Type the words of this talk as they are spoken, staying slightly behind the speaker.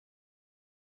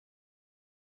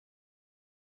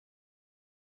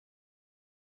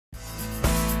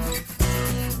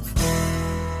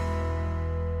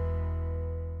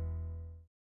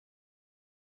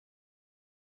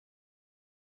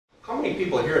How many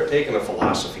people here have taken a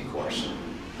philosophy course?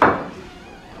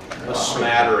 A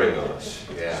smattering of us,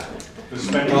 yeah. Does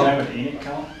spending time at Enoch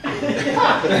count?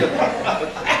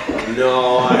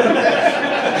 No.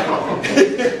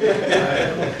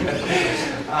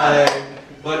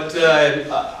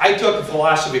 I took a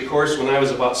philosophy course when I was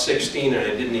about 16 and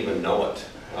I didn't even know it.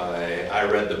 I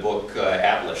read the book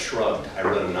Atlas Shrugged. I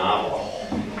read a novel.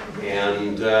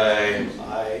 And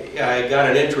I got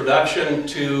an introduction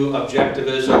to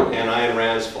Objectivism and Ayn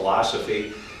Rand's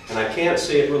philosophy. And I can't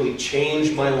say it really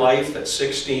changed my life at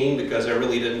 16 because I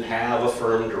really didn't have a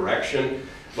firm direction.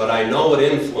 But I know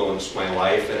it influenced my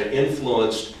life, and it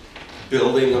influenced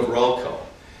building of Relco.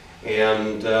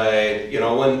 And you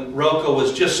know, when Relco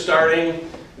was just starting,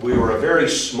 we were a very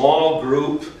small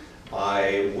group.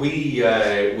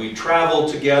 We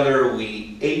traveled together,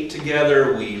 we ate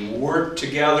together, we worked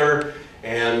together,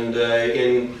 and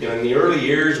in the early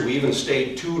years, we even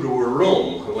stayed two to a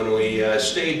room when we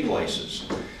stayed places.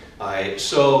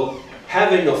 So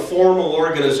having a formal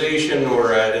organization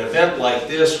or an event like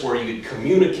this where you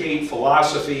communicate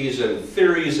philosophies and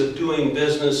theories of doing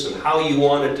business and how you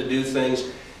wanted to do things,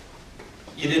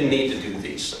 you didn't need to do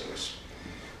these things.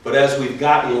 But as we've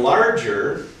gotten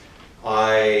larger,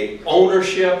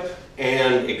 ownership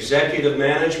and executive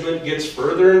management gets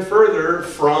further and further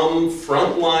from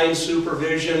frontline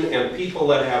supervision and people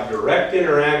that have direct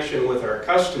interaction with our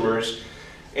customers.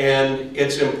 And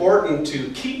it's important to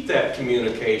keep that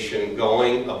communication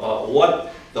going about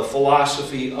what the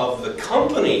philosophy of the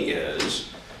company is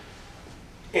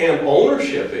and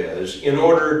ownership is in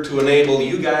order to enable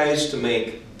you guys to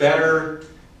make better,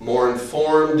 more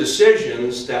informed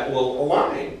decisions that will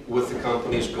align with the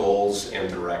company's goals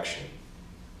and direction.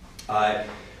 I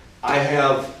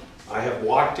have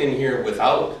walked in here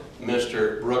without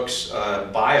Mr. Brook's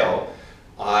bio.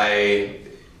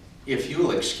 If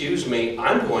you'll excuse me,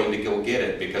 I'm going to go get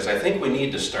it because I think we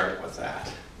need to start with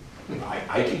that.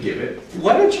 I can give it.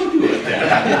 Why don't you do it then?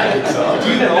 I think so. Do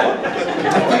you know? I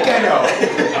think I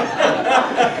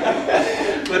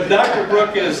know. But Dr.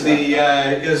 Brook is the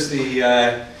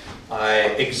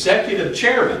executive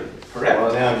chairman, correct?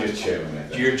 Well, now I'm just chairman. I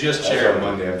think. You're just As chairman. of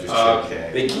Monday, I'm just chairman. Okay.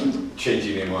 They keep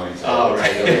changing their minds. Oh,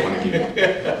 right. I don't want to give it.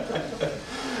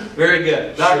 Very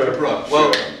good. Dr. Sure. Brook, Sure.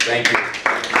 welcome. Thank you.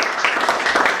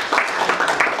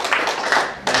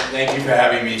 Thank you for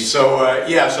having me. So,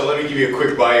 yeah, so let me give you a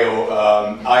quick bio.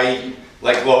 I,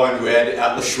 like Lauren, read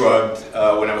Atlas Shrugged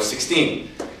when I was 16.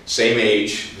 Same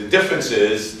age. The difference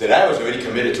is that I was already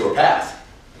committed to a path.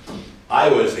 I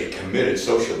was a committed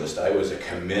socialist. I was a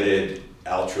committed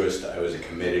altruist. I was a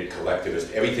committed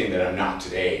collectivist. Everything that I'm not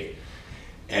today.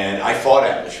 And I fought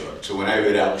Atlas Shrugged. So when I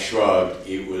read Atlas Shrugged,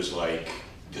 it was like,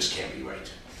 this can't be right.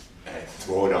 And I'd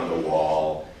throw it on the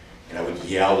wall, and I would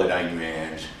yell at Ayn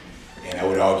Rand, and I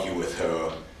would argue with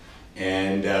her.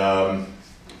 And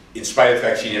in spite of the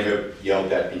fact she never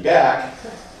yelled at me back,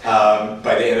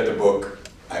 by the end of the book,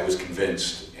 I was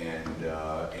convinced, and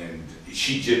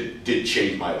she did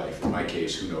change my life. In my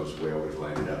case, who knows where I would have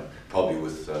landed up. Probably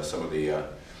with some of the,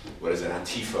 what is it,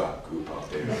 Antifa group out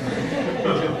there.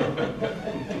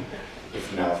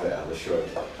 If not for Atlas Shrugged.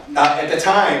 At the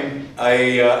time,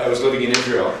 I was living in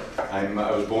Israel. I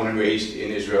was born and raised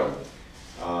in Israel.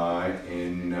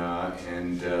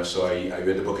 So I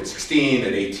read the book at 16.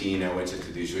 At 18, I went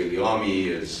into the Israeli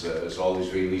army, as all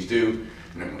Israelis do.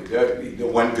 And the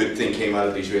one good thing came out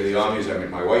of the Israeli army is I met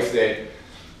my wife there.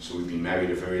 So we've been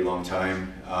married a very long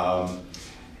time. Got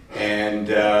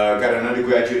an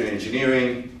undergraduate in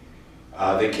engineering.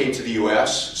 Then came to the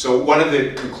US. So one of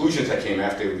the conclusions I came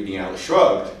after reading Atlas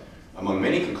Shrugged, among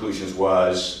many conclusions,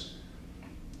 was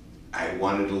I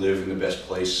wanted to live in the best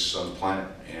place on the planet,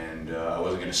 and I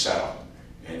wasn't going to settle.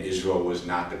 And Israel was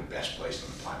not the best place on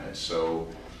the planet. So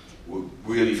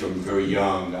really from very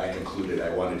young, I concluded I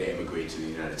wanted to emigrate to the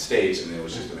United States, and it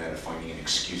was just a matter of finding an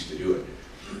excuse to do it.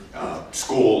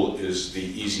 School is the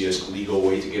easiest legal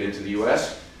way to get into the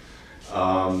US.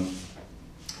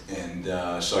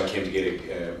 So I came to get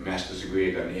a master's degree.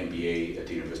 I got an MBA at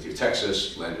the University of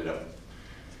Texas, landed up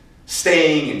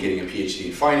staying and getting a PhD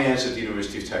in finance at the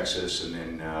University of Texas, and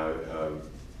then I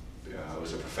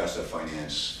was a professor of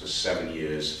finance for 7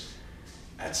 years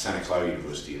at Santa Clara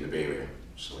University in the Bay Area,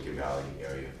 Silicon Valley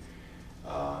area.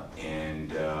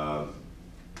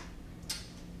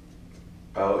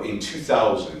 In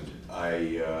 2000,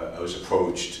 I was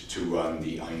approached to run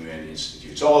the Ayn Rand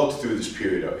Institute. So all through this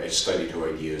period, I studied her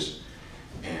ideas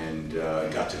and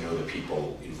got to know the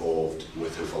people involved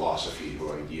with her philosophy,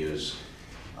 her ideas,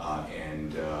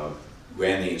 and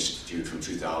ran the Institute from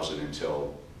 2000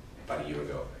 until about a year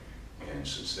ago. And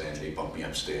since then, they bumped me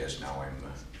upstairs. Now I'm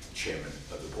chairman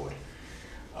of the board.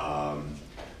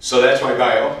 So that's my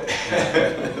bio.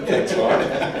 Thanks, Ron.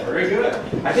 Very good.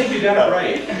 I think you got it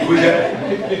right. We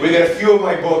got a few of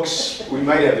my books. We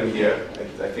might have them here.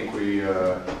 I think we've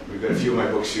got a few of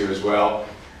my books here as well.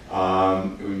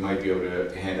 We might be able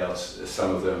to hand out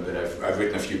some of them, but I've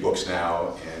written a few books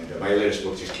now, and my latest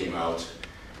book just came out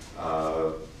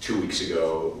 2 weeks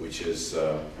ago, which is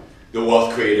The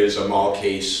Wealth Creators, a Moral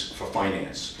Case for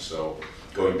Finance. So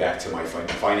going back to my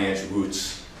finance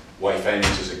roots, why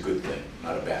finance is a good thing,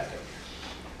 not a bad thing.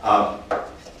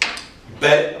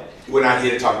 But we're not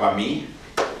here to talk about me,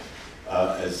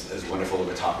 as wonderful of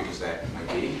a topic as that might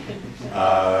be.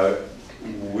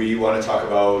 We want to talk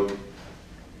about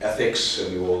ethics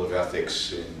and the role of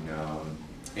ethics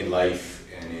in life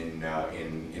and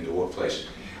in the workplace.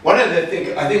 I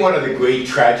think one of the great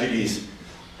tragedies,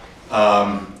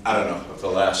 I don't know, of the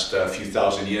last few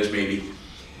thousand years maybe,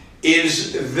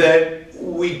 is that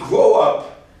we grow up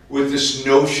with this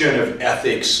notion of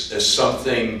ethics as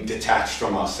something detached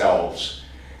from ourselves,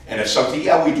 and as something,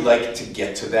 yeah, we'd like to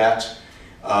get to that.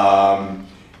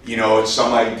 You know, it's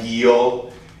some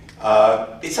ideal.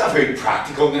 It's not very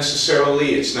practical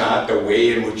necessarily. It's not the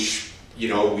way in which, you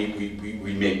know,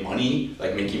 we make money.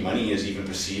 Like, making money is even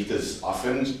perceived as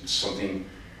often something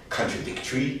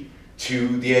contradictory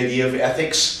to the idea of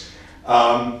ethics.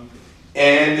 And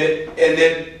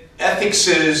that ethics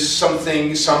is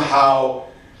something somehow,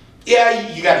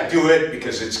 yeah, you got to do it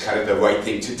because it's kind of the right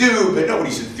thing to do, but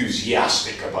nobody's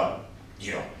enthusiastic about,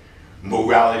 you know,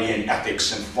 morality and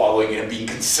ethics and following it and being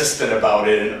consistent about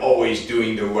it and always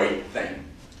doing the right thing.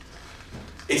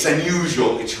 It's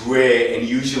unusual, it's rare, and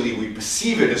usually we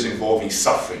perceive it as involving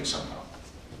suffering somehow.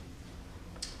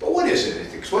 But what is it,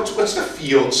 ethics? What's the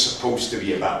field supposed to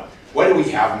be about? Why do we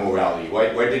have morality?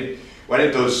 Why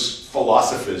did those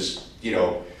philosophers, you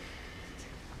know,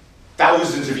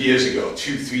 thousands of years ago,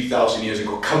 2,000 to 3,000 years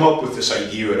ago, come up with this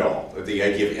idea at all, the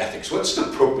idea of ethics? What's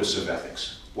the purpose of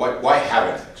ethics? Why have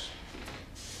ethics?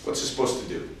 What's it supposed to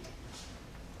do?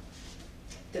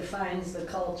 Defines the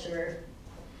culture.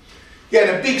 Yeah,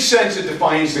 in a big sense it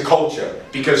defines the culture,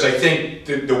 because I think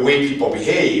the way people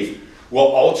behave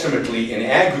will ultimately, in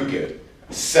aggregate,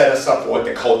 set us up for what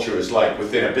the culture is like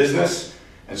within a business,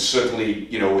 and certainly,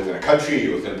 you know, within a country,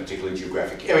 or within a particular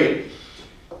geographic area.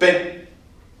 But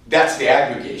that's the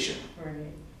aggregation. Right.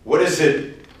 What is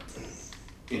it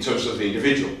in terms of the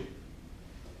individual?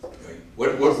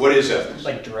 What is ethics?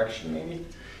 Like direction, maybe?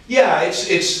 Yeah,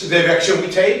 it's the direction we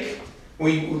take.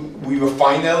 We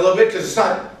refine that a little bit, because it's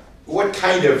not what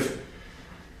kind of,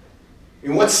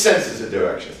 in what sense is it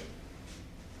direction?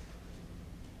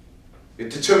 It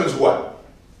determines what?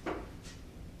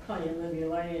 How you live your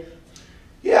life.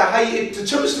 Yeah, it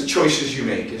determines the choices you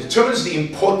make. It determines the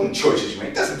important choices you make.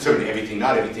 It doesn't determine everything.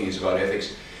 Not everything is about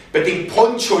ethics. But the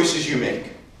important choices you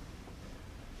make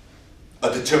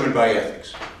are determined by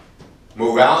ethics.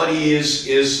 Morality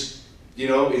is, you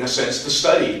know, in a sense, the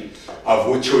study of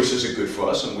what choices are good for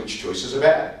us and which choices are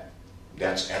bad.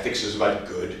 Ethics is about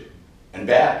good and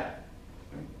bad.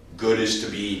 Good is to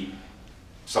be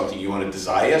something you want to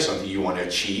desire, something you want to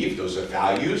achieve. Those are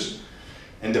values.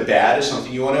 And the bad is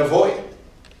something you want to avoid.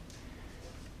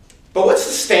 But what's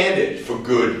the standard for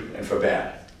good and for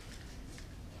bad?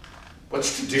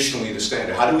 What's traditionally the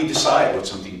standard? How do we decide what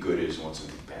something good is and what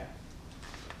something bad?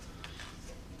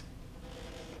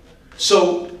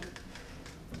 So,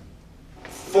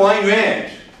 for Ayn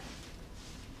Rand,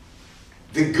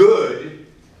 the good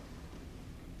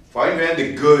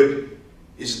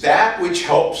is that which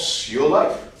helps your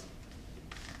life.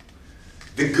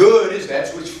 The good is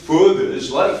that which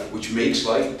furthers life, which makes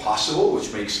life possible,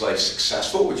 which makes life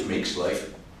successful, which makes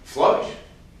life flourish.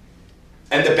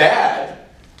 And the bad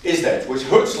is that which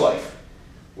hurts life,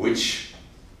 which,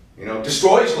 you know,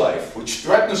 destroys life, which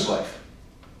threatens life.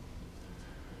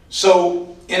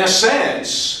 So, in a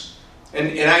sense, and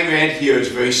Ayn Rand here is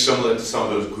very similar to some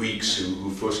of those Greeks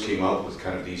who first came up with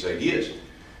kind of these ideas.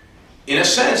 In a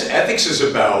sense, ethics is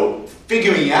about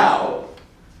figuring out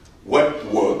what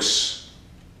works,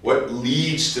 what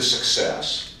leads to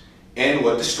success, and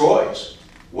what destroys,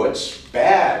 what's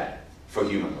bad for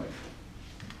human life.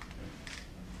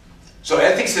 So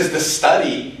ethics is the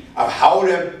study of how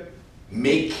to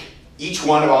make each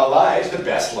one of our lives the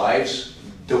best lives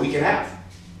that we can have.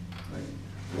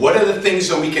 What are the things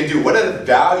that we can do? What are the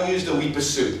values that we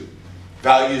pursue?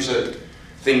 Values are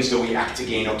things that we act to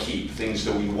gain or keep, things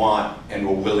that we want and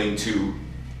we're willing to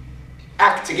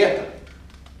act to get them.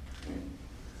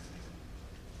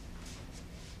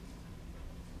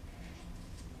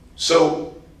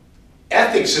 So,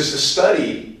 ethics is the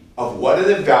study of what are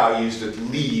the values that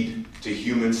lead to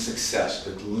human success,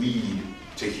 that lead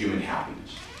to human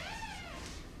happiness.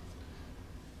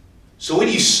 So where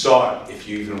do you start if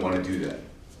you even want to do that?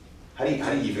 How do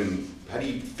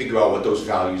you figure out what those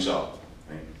values are?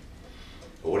 Right?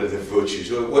 Or what are the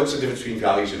virtues? Or what's the difference between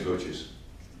values and virtues?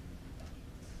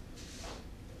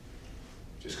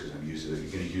 Just because I'm going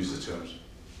to use the terms.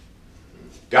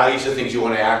 Values are things you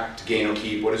want to act, to gain or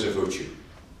keep. What is a virtue?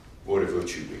 What would a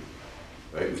virtue be?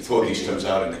 Right? We throw these terms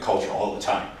out in the culture all the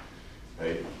time.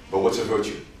 Right? But what's a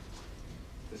virtue?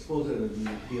 I suppose it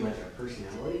would be like a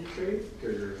personality trait,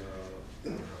 or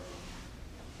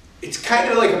It's kind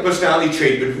of like a personality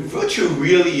trait, but virtue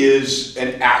really is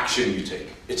an action you take.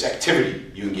 It's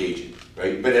activity you engage in,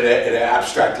 right? But at an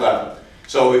abstract level.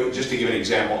 So just to give an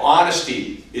example,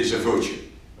 honesty is a virtue,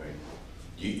 right?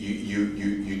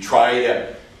 You try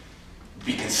to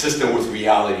be consistent with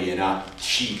reality and not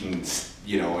cheat and,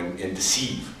 and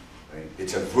deceive, right?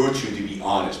 It's a virtue to be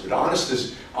honest. But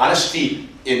honesty,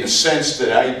 in the sense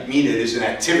that I mean it, is an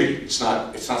activity. It's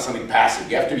not something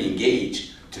passive. You have to be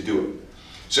engaged to do it.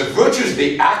 So virtues are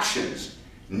the actions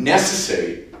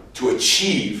necessary to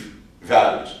achieve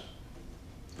values.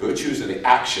 Virtues are the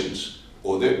actions,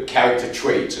 or the character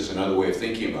traits is another way of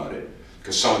thinking about it,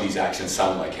 because some of these actions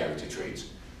sound like character traits,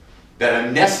 that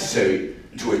are necessary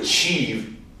to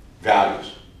achieve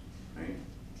values. Right?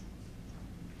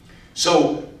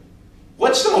 So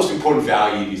what's the most important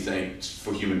value, do you think,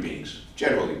 for human beings?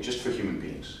 Generally, just for human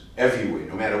beings. Everywhere,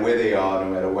 no matter where they are,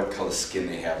 no matter what color skin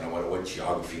they have, no matter what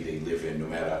geography they live in, no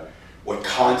matter what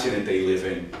continent they live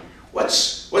in.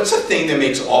 What's the thing that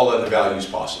makes all other values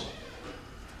possible?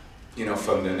 You know,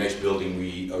 from the nice building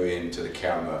we are in, to the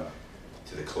camera,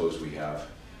 to the clothes we have.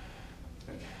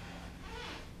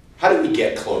 How do we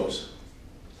get clothes?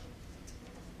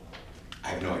 I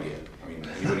have no idea. I mean,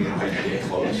 anybody know how you get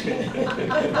clothes?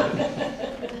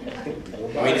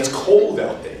 I mean, it's cold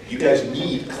out there. You guys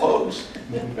need clothes.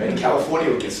 Right? In California,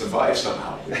 we can survive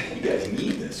somehow. You guys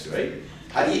need this, right?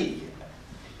 How do you...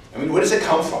 I mean, where does it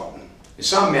come from?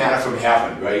 It's not manna from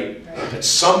heaven, right? At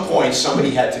some point,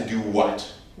 somebody had to do what?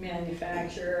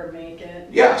 Manufacture or make it.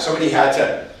 Yeah, somebody had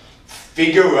to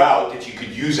figure out that you could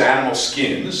use animal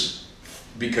skins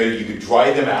because you could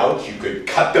dry them out, you could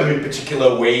cut them in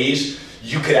particular ways,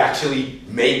 you could actually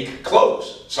make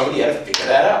clothes. Somebody had to figure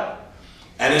that out.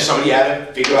 And then somebody had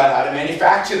to figure out how to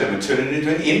manufacture them and turn it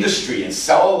into an industry and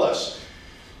sell us.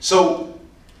 So,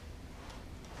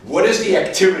 what is the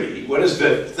activity, what is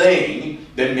the thing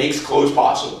that makes clothes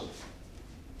possible?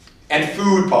 And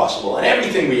food possible, and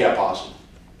everything we have possible?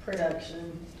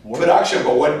 Production. Production,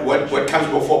 but what comes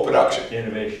before production?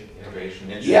 Innovation.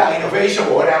 Yeah, innovation,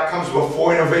 but what comes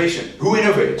before innovation? Who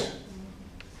innovates?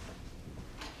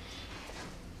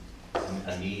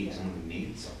 A need, someone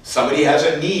needs something. Somebody has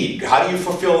a need. How do you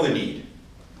fulfill the need?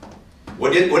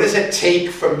 What does it take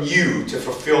from you to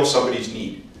fulfill somebody's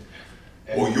need?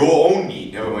 Or your own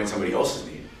need, never mind somebody else's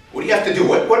need. What do you have to do?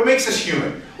 What makes us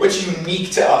human? What's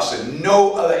unique to us that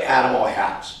no other animal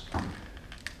has?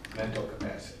 Mental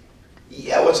capacity.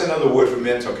 Yeah, what's another word for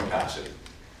mental capacity?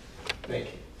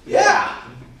 Thinking. Yeah,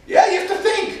 you have to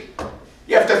think.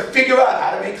 You have to figure out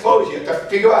how to make clothes. You have to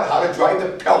figure out how to dry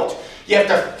the pelt. You have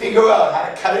to figure out how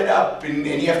to cut it up, and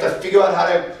you have to figure out how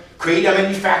to create a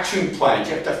manufacturing plant.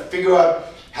 You have to figure out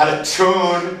how to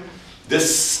turn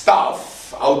this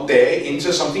stuff out there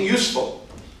into something useful.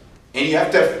 And you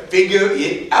have to figure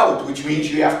it out, which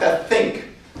means you have to think.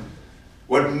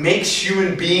 What makes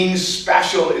human beings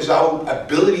special is our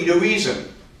ability to reason.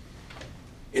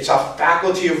 It's our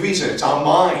faculty of reason. It's our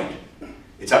mind.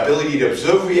 It's our ability to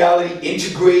observe reality,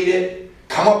 integrate it,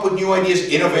 come up with new ideas,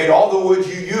 innovate, all the words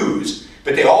you use,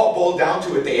 but they all boil down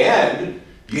to, at the end,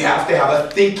 you have to have a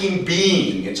thinking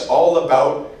being. It's all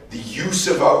about the use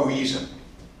of our reason.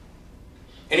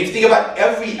 And if you think about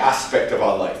every aspect of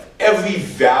our life, every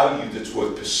value that's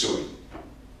worth pursuing,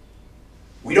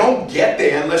 we don't get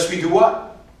there unless we do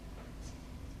what?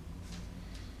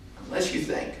 Unless you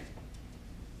think.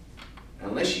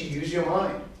 Unless you use your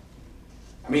mind.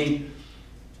 I mean,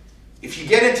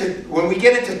 when we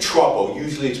get into trouble,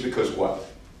 usually it's because what?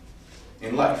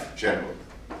 In life, generally.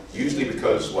 Usually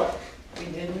because what? We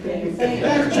didn't think.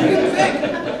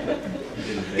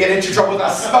 We get into trouble with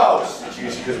our spouse, it's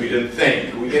usually because we didn't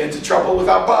think. We get into trouble with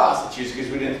our boss, it's usually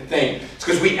because we didn't think. It's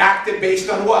because we acted based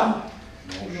on what?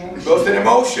 Based on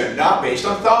emotion, not based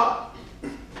on thought.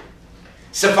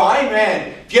 So if Ayn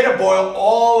Rand, if you had to boil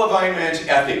all of Ayn Rand's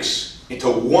ethics into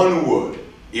one word,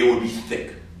 it would be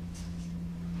think.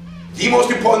 The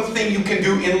most important thing you can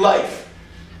do in life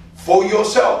for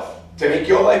yourself to make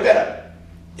your life better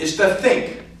is to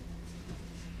think.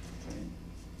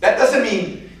 That doesn't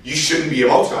mean you shouldn't be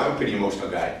emotional. I'm a pretty emotional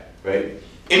guy, right?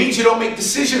 It means you don't make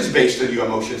decisions based on your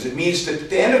emotions. It means that at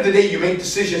the end of the day, you make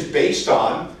decisions based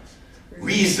on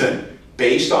reason,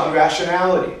 based on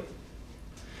rationality.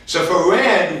 So for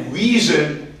Rand,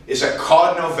 reason is a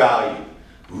cardinal value.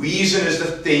 Reason is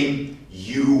the thing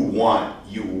you want.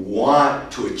 You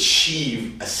want to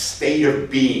achieve a state of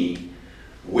being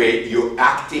where you're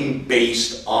acting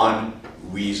based on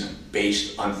reason,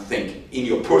 based on thinking. In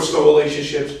your personal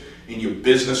relationships, in your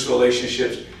business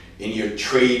relationships, in your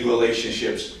trade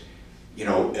relationships, you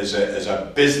know, as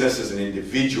a business, as an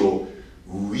individual,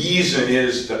 reason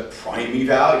is the primary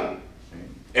value.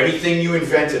 Everything you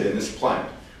invented in this planet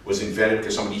was invented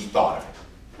because somebody thought of it.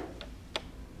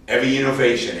 Every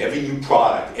innovation, every new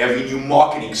product, every new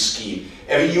marketing scheme,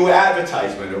 every new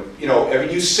advertisement, you know, every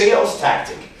new sales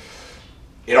tactic,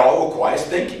 it all requires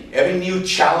thinking. Every new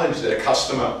challenge that a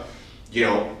customer, you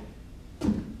know,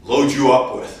 loads you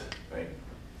up with, right?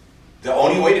 The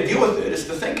only way to deal with it is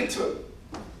to think it through.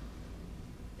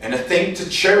 And a thing to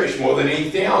cherish more than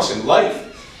anything else in life,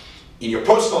 in your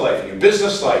personal life, in your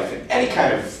business life, in any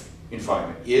kind of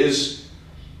environment, is,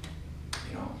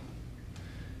 you know,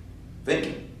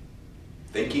 thinking.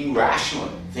 Thinking rationally,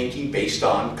 thinking based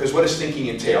on, because what does thinking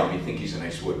entail? I mean, thinking is a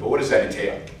nice word, but what does that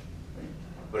entail?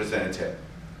 What does that entail?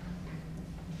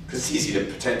 Because it's easy to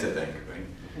pretend to think, right?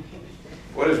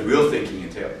 What does real thinking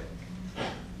entail?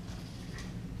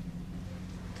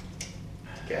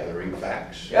 Gathering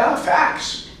facts. Yeah,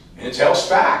 facts. It entails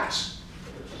facts.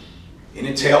 It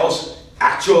entails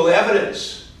actual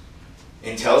evidence. It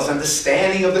entails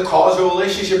understanding of the causal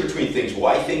relationship between things,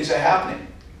 why things are happening.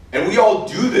 And we all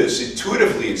do this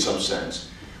intuitively in some sense.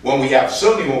 When we have,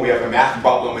 certainly when we have a math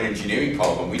problem, an engineering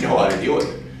problem, we know how to deal with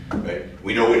it. Right?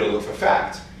 We know where to look for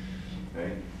facts.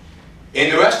 Right? In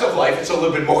the rest of life, it's a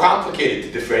little bit more complicated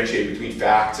to differentiate between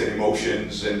facts and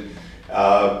emotions and,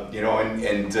 you know,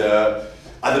 and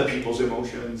other people's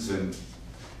emotions.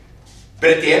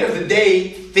 But at the end of the day,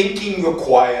 thinking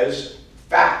requires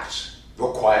facts,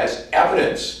 requires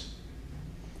evidence.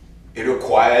 It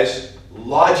requires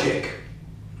logic.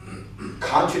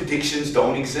 Contradictions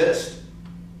don't exist.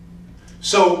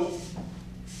 So,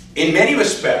 in many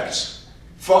respects,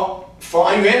 for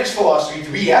Ayn Rand's philosophy,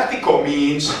 to be ethical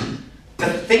means to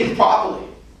think properly,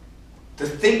 to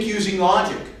think using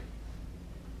logic,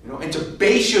 you know, and to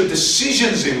base your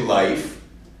decisions in life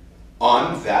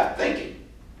on that thinking,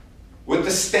 with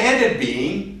the standard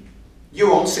being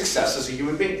your own success as a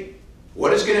human being.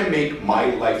 What is going to make my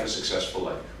life a successful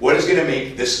life? What is going to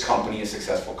make this company a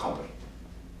successful company?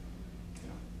 You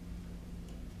know,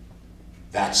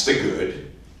 that's the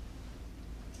good.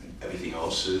 Everything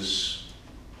else is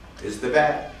the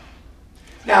bad.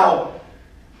 Now,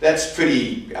 that's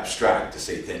pretty abstract to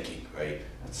say thinking, right?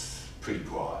 That's pretty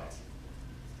broad.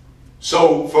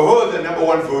 So for her, the number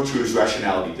one virtue is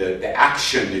rationality. The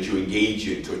action that you engage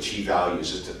in to achieve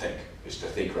values is to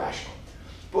think rationally.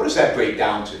 But what does that break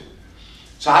down to?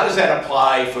 So how does that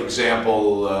apply, for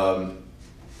example,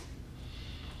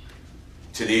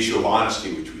 to the issue of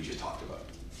honesty, which we just talked about?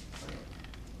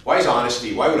 Why would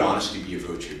honesty be a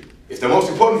virtue? If the most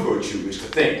important virtue is to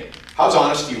think, how's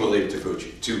honesty related to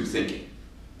virtue, to thinking,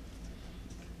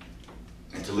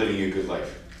 and to living a good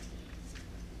life?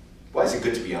 Why is it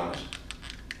good to be honest?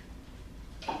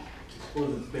 Or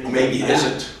maybe it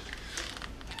isn't.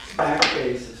 Fact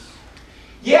basis.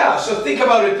 Yeah, so think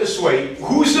about it this way.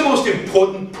 Who's the most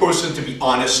important person to be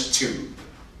honest to?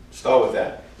 Start with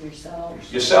that.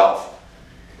 Yourself. Yourself.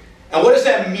 And what does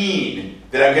that mean,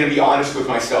 that I'm going to be honest with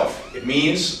myself? It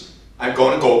means I'm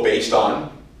going to go based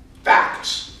on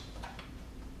facts.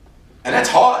 And that's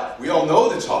hard. We all know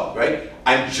that's hard, right?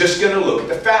 I'm just going to look at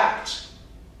the facts.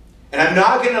 And I'm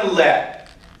not going to let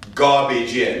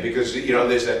garbage in, because, you know,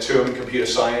 there's that term in computer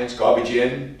science, garbage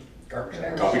in,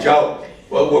 garbage out.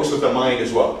 Well, it works with the mind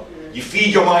as well. You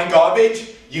feed your mind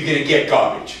garbage, you're going to get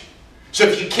garbage. So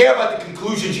if you care about the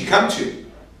conclusions you come to,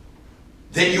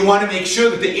 then you want to make sure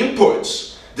that the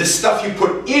inputs, the stuff you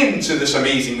put into this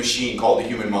amazing machine called the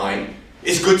human mind,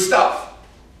 is good stuff.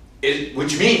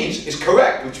 Which means is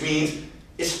correct, which means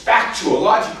is factual,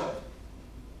 logical.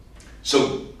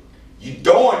 So you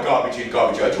don't want garbage in,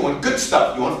 garbage out. You want good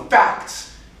stuff. You want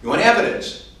facts. You want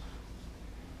evidence.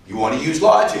 You want to use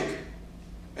logic.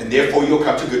 And therefore you'll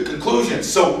come to good conclusions.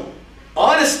 So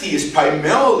honesty is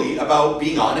primarily about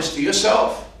being honest to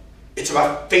yourself. It's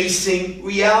about facing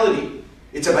reality.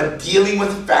 It's about dealing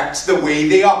with facts the way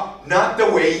they are, not the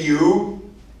way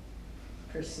you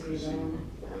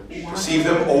Perceive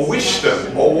them or wish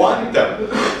them or want them.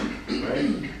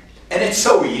 Right? And it's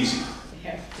so easy.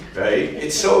 Right?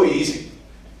 It's so easy.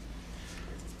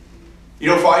 You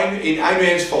know, in Ayn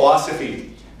Rand's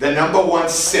philosophy, the number one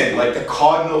sin, like the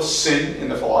cardinal sin in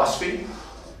the philosophy,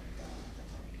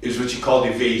 is what you call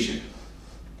evasion.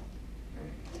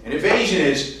 And evasion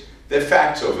is, the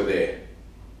fact's over there,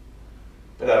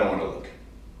 but I don't want to look,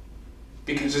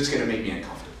 because it's going to make me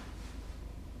uncomfortable.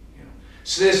 You know?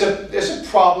 So there's a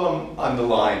problem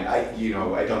underlying. I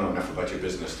don't know enough about your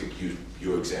business to use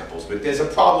your examples, but there's a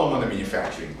problem on the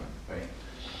manufacturing one, right?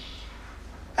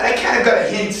 And I kind of got a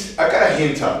hint. I got a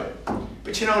hint of it.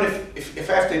 But you know what? If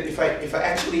I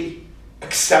actually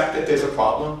accept that there's a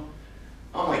problem,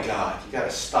 oh my God, you got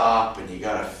to stop and you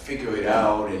got to figure it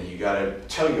out and you got to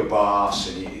tell your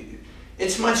boss and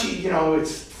it's much,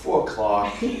 it's 4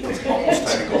 o'clock. It's almost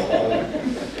time to go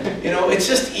home. You know, it's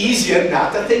just easier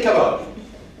not to think about it.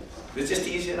 It's just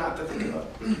easier not to think about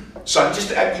it. So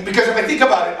because if I think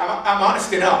about it, I'm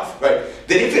honest enough, right?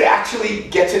 That if it actually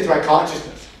gets into my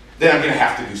consciousness, then I'm going to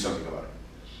have to do something about it.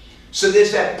 So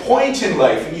there's that point in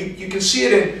life, and you can see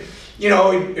it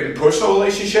in personal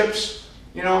relationships.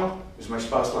 You know, is my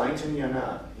spouse lying to me or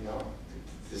not? You know,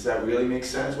 does that really make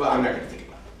sense? Well, I'm not going to think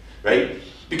about it, right?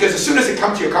 Because as soon as it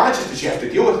comes to your consciousness, you have to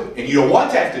deal with it, and you don't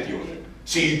want to have to deal with it.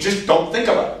 So you just don't think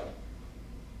about it.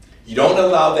 You don't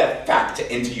allow that fact to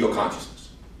enter your consciousness.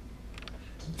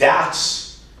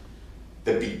 That's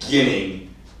the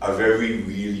beginning of every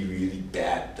really, really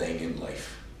bad thing in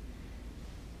life.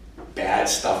 Bad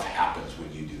stuff happens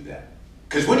when you do that.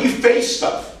 Because when you face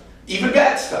stuff, even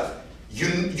bad stuff, you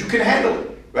can handle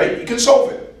it, right? You can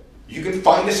solve it. You can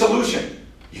find a solution.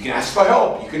 You can ask for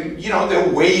help. You can, there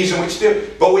are ways in which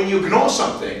to, but when you ignore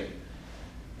something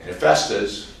and it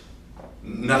festers,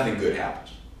 nothing good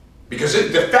happens. Because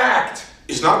the fact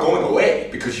is not going away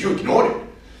because you ignored it,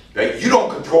 right? You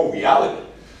don't control reality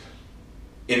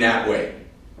in that way.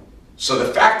 So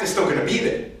the fact is still going to be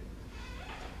there.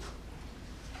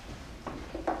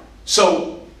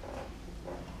 So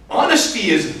honesty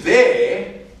is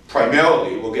there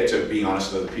primarily, we'll get to being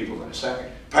honest with other people in a second,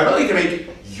 primarily to make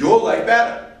your life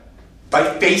better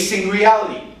by facing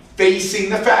reality, facing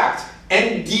the facts,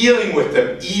 and dealing with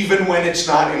them even when it's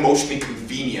not emotionally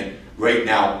convenient right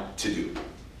now to do.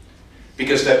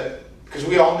 Because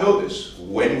we all know this,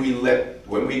 when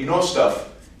we ignore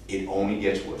stuff, it only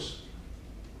gets worse.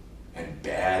 And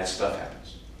bad stuff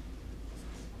happens.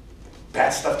 Bad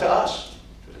stuff to us,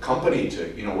 to the company, to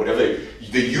whatever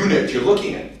the unit you're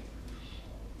looking at.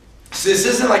 So this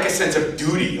isn't like a sense of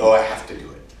duty, oh, I have to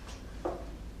do it.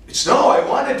 It's no, I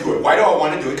want to do it. Why do I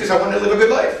want to do it? Because I want to live a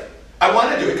good life. I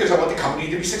want to do it because I want the company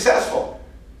to be successful.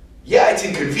 Yeah, it's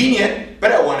inconvenient,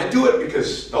 but I want to do it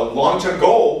because the long-term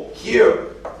goal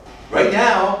here, right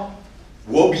now,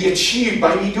 will be achieved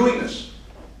by me doing this.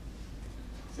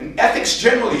 And ethics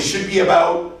generally should be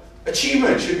about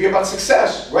achievement, should be about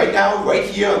success, right now, right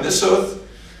here on this earth,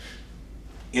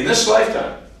 in this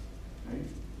lifetime. Right?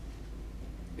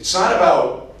 It's not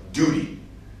about duty.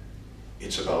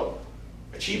 It's about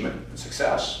achievement and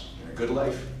success and a good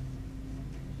life.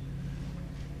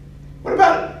 What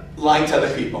about lying to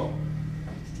other people?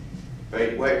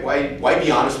 Right? Why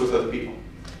be honest with other people?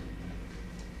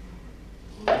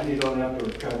 You don't have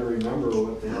to try to remember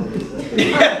what the hell they said.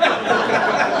 Yeah.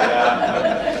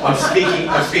 I'm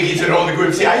speaking to an older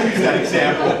group. See, I use that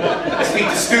example. I speak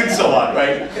to students a lot,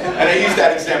 right? And I use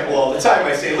that example all the time.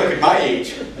 I say, look, at my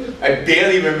age, I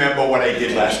barely remember what I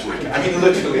did last week. I mean,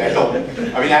 literally, I don't.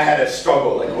 I mean, I had a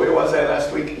struggle. Like, where was I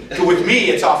last week? So with me,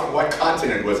 it's often what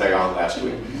continent was I on last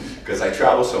week? Because I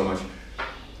travel so much.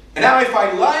 And now if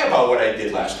I lie about what I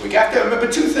did last week, I have to remember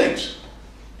 2 things.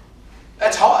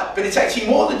 That's hard, but it's actually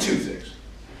more than 2 things.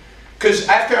 Because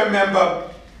I have to remember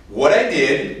what I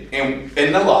did and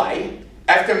the lie.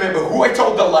 I have to remember who I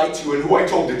told the lie to and who I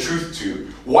told the truth to.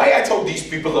 Why I told these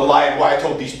people the lie and why I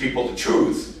told these people the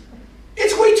truth.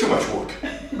 It's way too much work.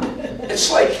 It's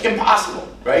like impossible,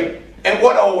 right? And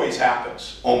what always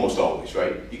happens, almost always,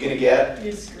 right? You're going to get...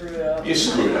 You screwed up. You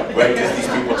screwed up, right? Because these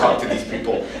people talk to these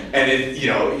people, and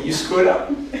you screw it up.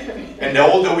 And the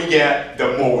older we get,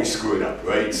 the more we screw it up,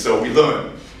 right? So we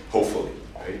learn, hopefully,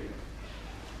 right?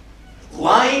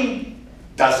 Lying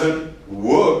doesn't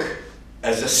work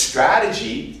as a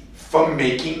strategy for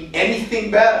making anything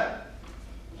better.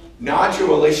 Not your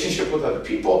relationship with other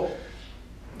people,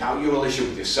 not your relationship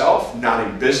with yourself, not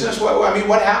in business. I mean,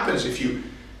 what happens if you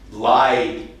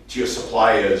lie to your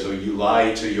suppliers or you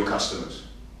lie to your customers?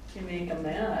 You make them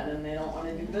mad and they don't want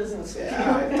to do business with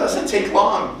Yeah, it doesn't take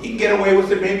long. You can get away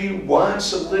with it maybe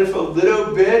once, a little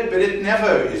bit, but it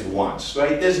never is once,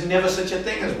 right? There's never such a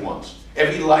thing as once.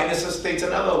 Every lie necessitates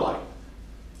another lie.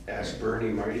 Ask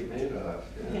Bernie Madoff.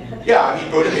 Yeah, I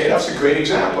mean, Bernie Madoff's a great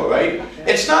example, right?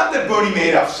 It's not that Bernie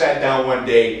Madoff sat down one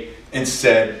day and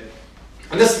said,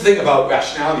 and that's the thing about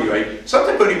rationality, right?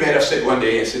 Something Bernie Madoff said one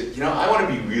day, I said, you know, I want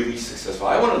to be really successful.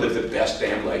 I want to live the best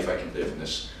damn life I can live on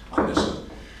this.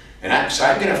 And so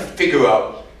I'm going to figure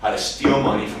out how to steal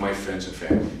money from my friends and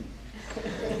family.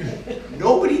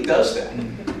 Nobody does that.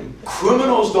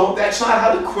 Criminals don't, that's not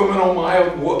how the criminal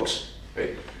mile works.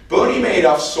 Right? Bernie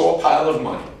Madoff saw a pile of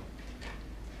money.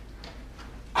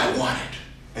 I want it.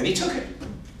 And he took it.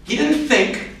 He didn't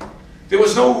think. There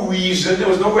was no reason, there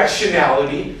was no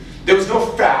rationality. There was no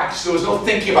facts, there was no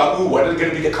thinking about, ooh, what are going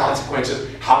to be the consequences?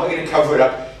 How am I going to cover it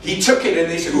up? He took it and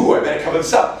they said, ooh, I better cover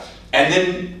this up. And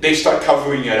then they start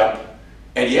covering it up.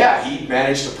 And yeah, he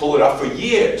managed to pull it up for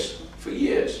years. For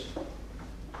years.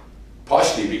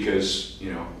 Partially because,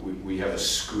 you know, we have a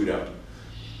screwed up,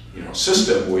 you know,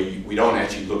 system where we don't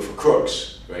actually look for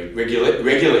crooks, right?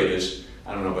 Regulators,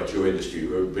 I don't know about your industry,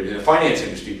 but in the finance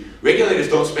industry, regulators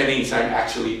don't spend any time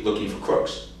actually looking for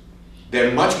crooks.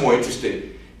 They're much more interested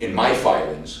in my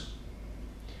filings,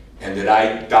 and that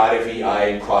I dot every I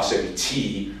and cross every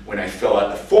T when I fill out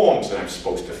the forms that I'm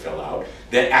supposed to fill out,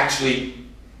 than actually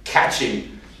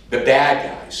catching the bad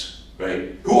guys,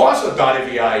 right? Who also dot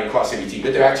every I and cross every T,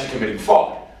 but they're actually committing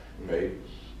fraud, right?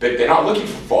 But they're not looking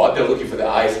for fraud, they're looking for the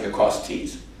I's and the cross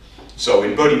T's. So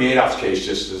in Bernie Madoff's case,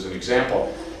 just as an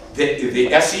example,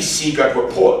 the SEC got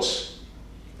reports.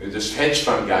 This hedge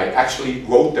fund guy actually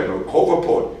wrote them a whole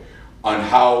report on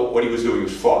what he was doing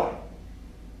was fraud.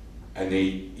 And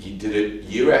he did it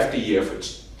year after year for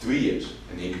 3 years,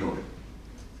 and they ignored it.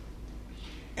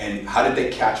 And how did they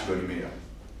catch Bernie Madoff?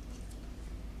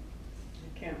 I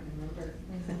can't remember.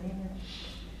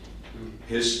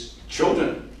 His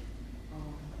children,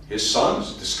 his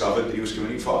sons discovered that he was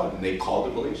committing fraud, and they called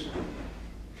the police.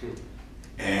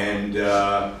 And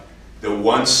the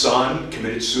one son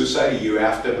committed suicide a year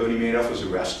after Bernie Madoff was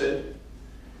arrested.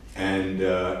 And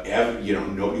you know,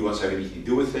 nobody wants to have anything to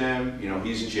do with him. You know,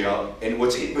 he's in jail. And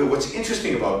what's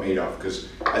interesting about Madoff, because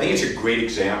I think it's a great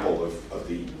example of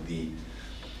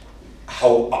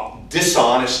how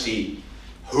dishonesty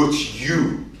hurts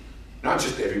you, not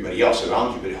just everybody else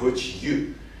around you, but it hurts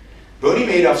you. Bernie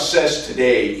Madoff says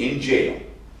today in jail,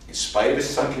 in spite of his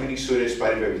son committing suicide, in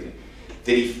spite of everything,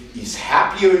 that he's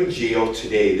happier in jail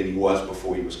today than he was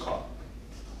before he was caught.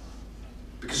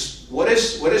 Because what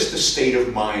is the state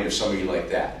of mind of somebody like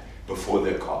that before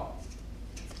they're caught?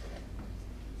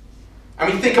 I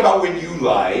mean, think about when you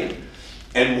lied,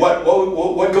 and what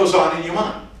goes on in your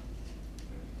mind?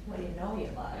 Well, you know you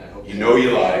lied. You know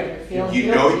you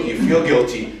lied. You feel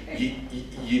guilty.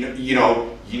 You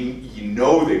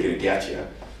know they're going to get you,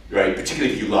 right?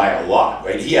 Particularly if you lie a lot,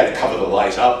 right? He had to cover the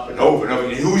lies up and over and over.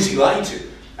 And who was he lying to?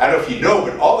 I don't know if you know,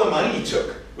 but all the money he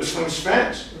took was from his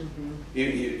friends.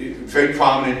 Very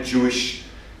prominent Jewish,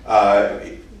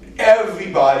 everybody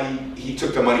he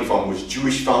took the money from was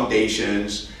Jewish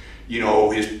foundations, you know,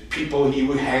 his people he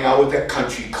would hang out with at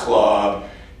country club.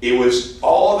 It was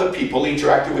all the people he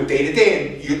interacted with day to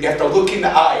day, and you have to look in the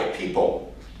eye at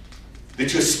people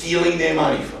that you're stealing their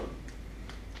money from.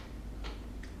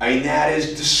 I mean, that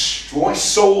is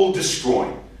soul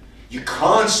destroying. You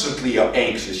constantly are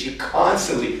anxious. You're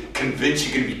constantly convinced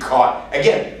you're going to be caught.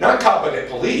 Again, not caught by the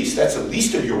police. That's the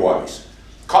least of your worries.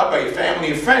 Caught by your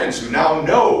family and friends who now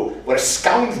know what a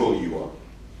scoundrel you are.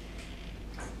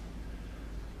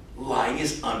 Lying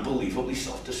is unbelievably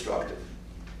self-destructive.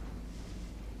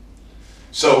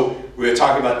 So we were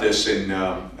talking about this in,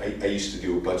 I used to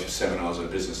do a bunch of seminars on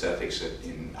business ethics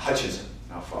in Hutchinson,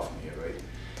 not far from here, right?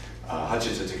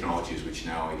 Hutchinson Technologies, which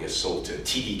now I guess sold to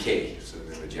TDK, so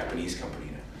they're a Japanese company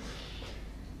now.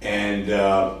 And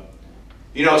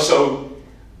you know, so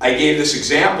I gave this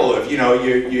example of, you know,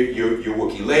 you're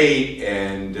working late,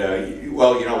 and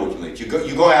well, you're not working late. You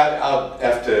go out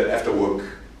after work,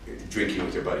 drinking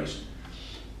with your buddies,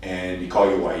 and you call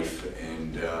your wife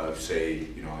and say,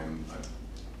 you know,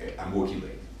 I'm working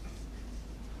late,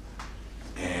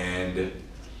 and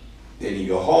then you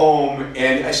go home,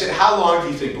 and I said, how long do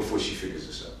you think before she figures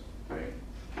this out, right?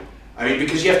 I mean,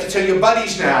 because you have to tell your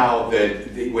buddies now that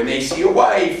when they see your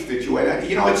wife, that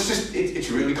you know, it's just,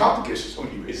 it's really complicated.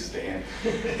 Somebody raises their hand,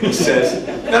 and he says,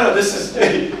 no, this is,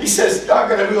 he says, I've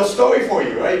got a real story for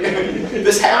you, right?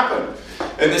 This happened.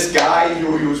 And this guy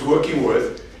who he was working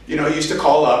with, you know, he used to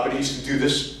call up, and he used to do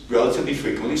this relatively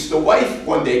frequently. So the wife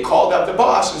one day called up the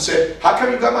boss and said, how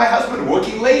come you got my husband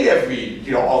working late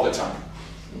all the time?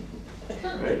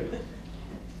 Right?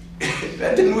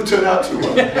 That didn't turn out too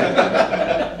well.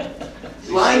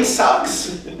 Lying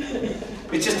sucks.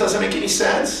 It just doesn't make any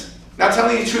sense. Now,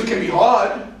 telling the truth can be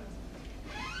hard,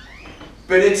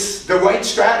 but it's the right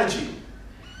strategy.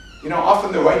 You know,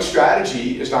 often the right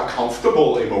strategy is not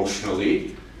comfortable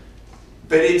emotionally,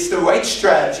 but it's the right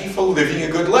strategy for living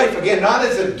a good life. Again, not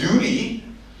as a duty,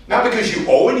 not because you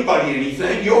owe anybody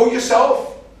anything, you owe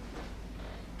yourself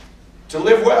to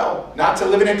live well, not to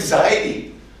live in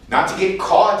anxiety, not to get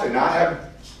caught and not have,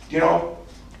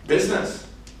 business.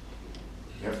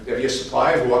 Have your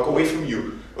suppliers walk away from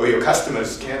you, or your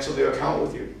customers cancel their account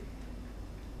with you.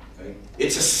 Right?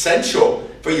 It's essential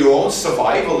for your own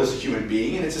survival as a human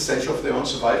being, and it's essential for their own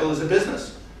survival as a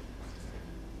business.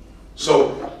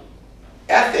 So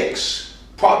ethics,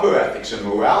 proper ethics and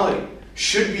morality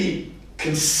should be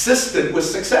consistent with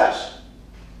success.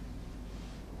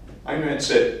 Ayn Rand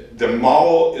said, the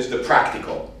moral is the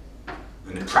practical,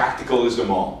 and the practical is the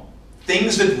moral.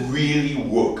 Things that really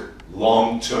work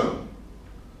long term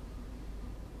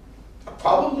are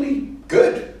probably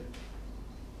good,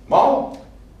 moral.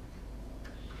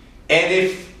 And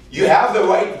if you have the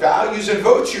right values and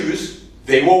virtues,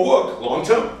 they will work long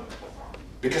term,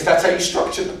 because that's how you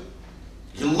structure them.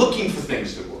 You're looking for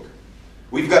things that work.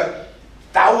 We've got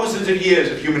thousands of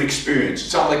years of human experience.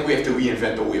 It's not like we have to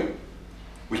reinvent the wheel.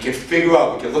 We can figure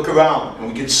out, we can look around, and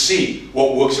we can see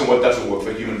what works and what doesn't work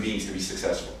for human beings to be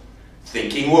successful.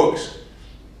 Thinking works.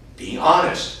 Being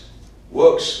honest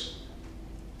works.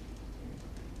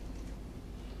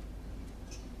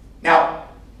 Now,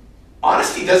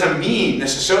 honesty doesn't mean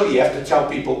necessarily you have to tell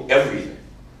people everything.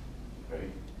 Right?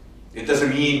 It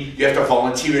doesn't mean you have to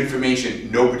volunteer information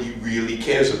nobody really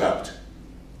cares about.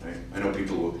 Right? I know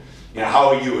people will, how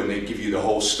are you? And they give you the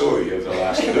whole story of the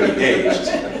last 30 days.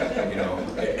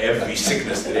 Every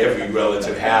sickness that every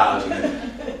relative has.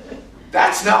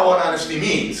 That's not what honesty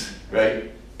means,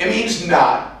 right? It means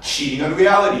not cheating on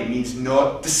reality. It means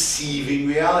not deceiving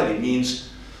reality. It means,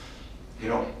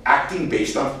 acting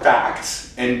based on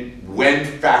facts, and when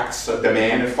facts are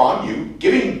demanded from you,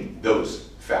 giving those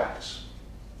facts,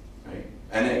 right?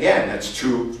 And again, that's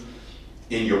true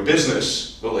in your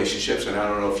business relationships, and I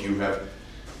don't know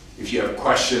if you have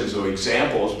questions or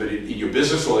examples, but in your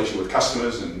business relationship with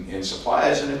customers and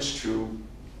suppliers, and it's true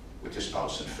with your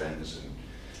spouse and friends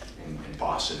and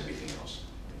boss and everything else.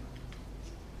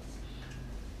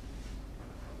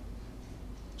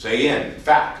 So again,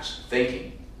 facts,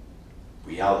 thinking,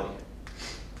 reality.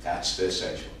 That's the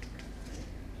essential.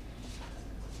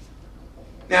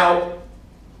 Now,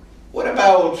 what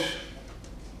about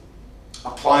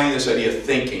applying this idea of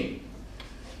thinking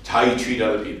to how you treat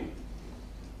other people?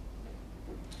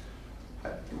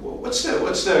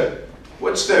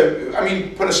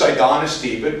 Put aside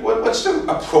honesty, but what's the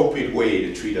appropriate way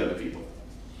to treat other people?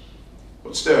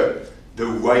 What's the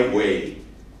right way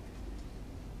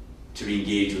to be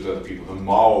engaged with other people, the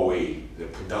moral way, the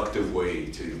productive way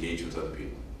to engage with other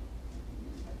people?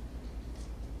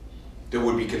 That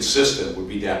would be consistent, would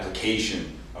be the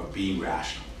application of being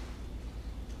rational.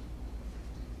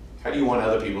 How do you want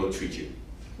other people to treat you?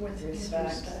 With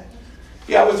respect.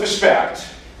 Yeah, with respect.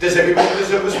 Does everybody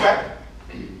deserve respect?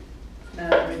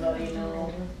 Not everybody,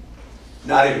 no.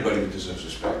 Not everybody deserves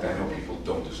respect. I know people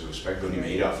don't deserve respect. Bernie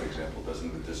Madoff, for example,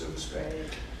 doesn't deserve respect.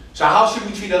 Right. So how should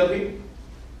we treat other people?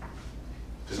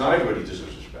 Because not everybody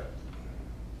deserves respect.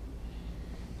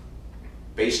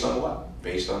 Based on what?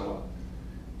 Based on what?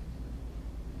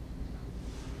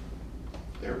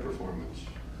 Their performance.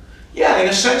 Yeah, in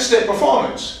a sense, their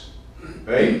performance.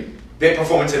 Right? Their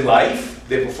performance in life,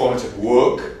 their performance at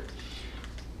work.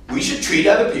 We should treat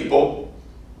other people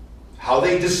how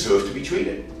they deserve to be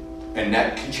treated. And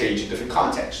that can change in different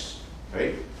contexts,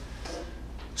 right?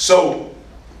 So,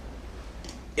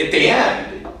 at the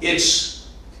end, it's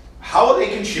how are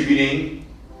they contributing,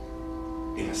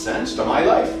 in a sense, to my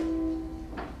life?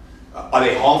 Are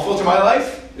they harmful to my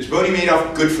life? Is Bernie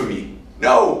Madoff good for me?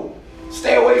 No.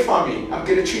 Stay away from me. I'm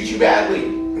going to treat you badly.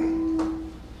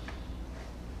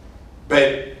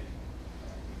 But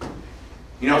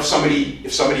if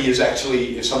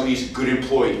somebody's a good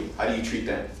employee, how do you treat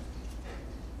them?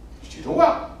 You treat them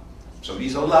well. If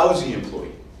somebody's a lousy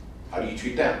employee, how do you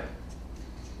treat them?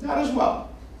 Not as well.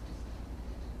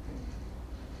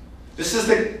 This is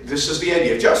the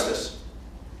idea of justice,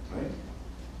 right?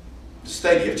 This is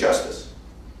the idea of justice.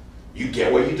 You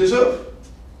get what you deserve.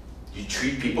 You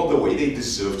treat people the way they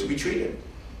deserve to be treated.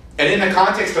 And in the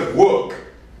context of work,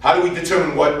 how do we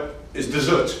determine what is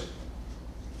desert?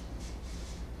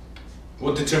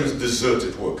 What determines desert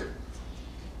at work?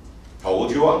 How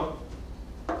old you are?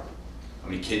 How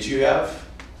many kids you have?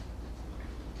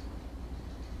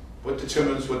 What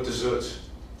determines what desert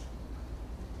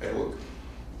at work?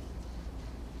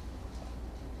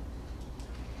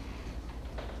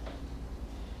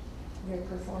 Your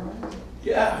performance.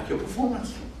 Yeah, your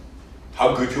performance.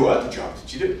 How good you are at the job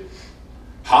that you do.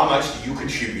 How much do you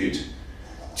contribute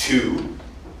to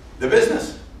the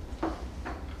business.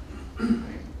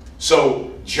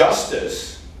 So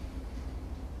justice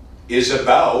is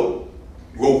about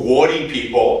rewarding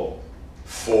people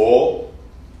for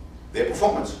their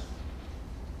performance.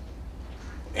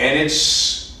 And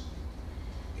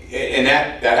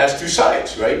that has two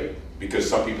sides, right? Because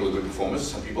some people are good performers,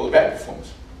 some people are bad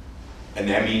performers. And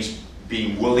that means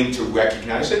being willing to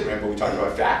recognize it. Remember we talked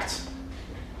about facts.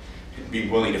 Being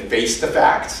willing to face the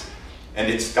facts. And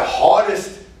it's the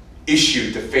hardest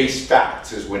issue to face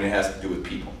facts is when it has to do with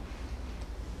people.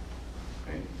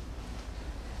 Right?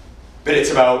 But it's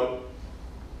about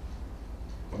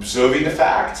observing the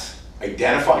facts,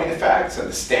 identifying the facts,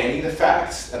 understanding the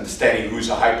facts, understanding who's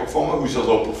a high performer, who's a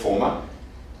low performer,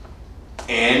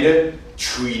 and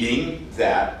treating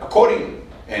that accordingly.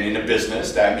 And in a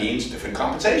business, that means different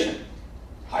compensation.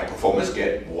 High performers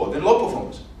get more than low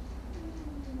performers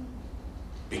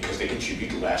because they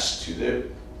contribute less to the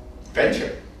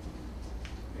venture.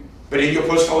 But in your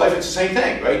personal life, it's the same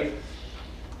thing, right?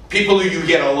 People who you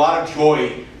get a lot of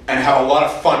joy and have a lot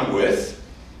of fun with,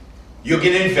 you're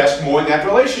going to invest more in that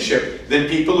relationship than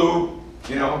people who,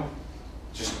 you know,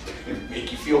 just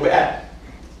make you feel bad.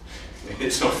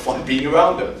 It's no fun being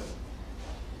around them.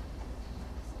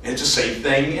 And it's the same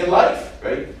thing in life,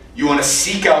 right? You want to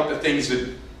seek out the things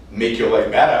that make your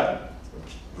life better,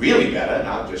 really better,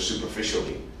 not just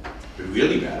superficially, but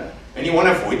really better. And you want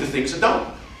to avoid the things that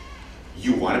don't.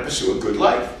 You want to pursue a good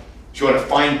life. You want to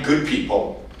find good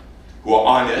people who are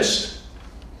honest,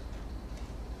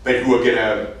 but who are going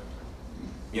to,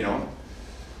 you know,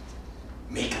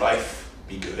 make life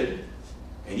be good.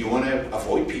 And you want to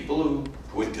avoid people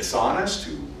who are dishonest,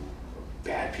 who are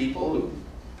bad people, who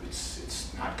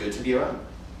it's not good to be around.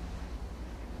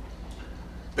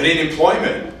 But in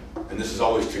employment, and this is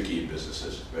always tricky in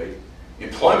businesses, right?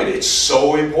 Employment, it's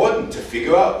so important to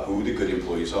figure out who the good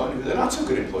employees are and who the not so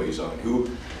good employees are, and who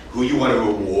you want to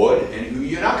reward and who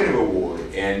you're not going to reward,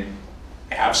 and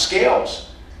have scales.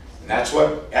 And that's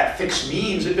what ethics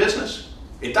means in business.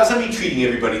 It doesn't mean treating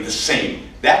everybody the same.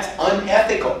 That's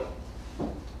unethical.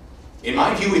 In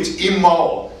my view, it's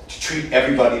immoral to treat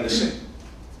everybody the same.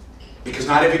 Because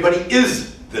not everybody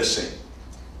is the same.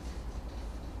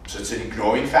 So it's an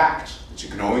ignoring facts. It's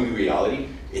ignoring reality.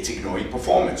 It's ignoring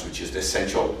performance, which is the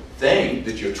essential thing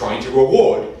that you're trying to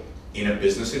reward in a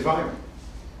business environment.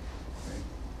 Right?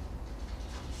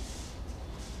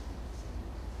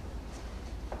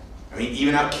 I mean,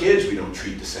 even our kids, we don't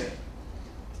treat the same.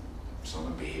 Some of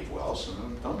them behave well, some of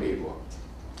them don't behave well.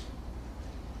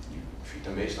 You treat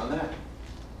them based on that.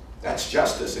 That's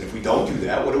justice. And if we don't do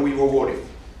that, what are we rewarding?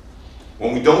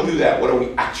 When we don't do that, what are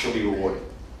we actually rewarding?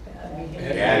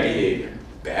 Bad behavior,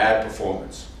 bad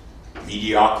performance,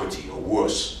 mediocrity, or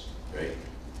worse, right?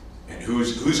 And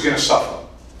who's going to suffer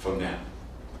from that?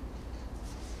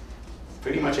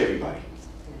 Pretty much everybody.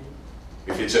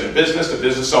 If it's in a business, the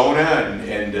business owner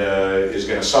and is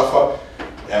going to suffer.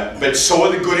 But so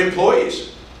are the good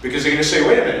employees, because they're going to say,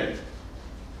 wait a minute,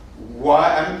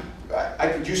 why I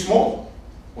produce more?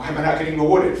 Why am I not getting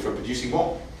rewarded for producing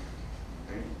more?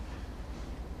 Right?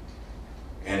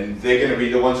 And they're going to be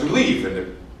the ones who leave, and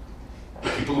the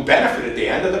people who benefit at the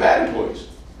end are the bad employees.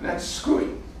 And that's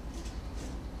screwy.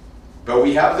 But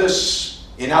we have this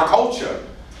in our culture.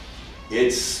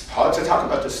 It's hard to talk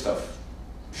about this stuff.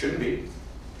 Shouldn't be.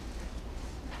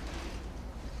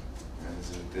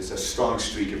 There's a strong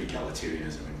streak of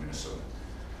egalitarianism in Minnesota.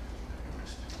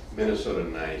 Minnesota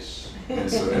nice.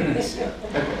 Minnesota nice, yeah.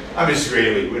 I'm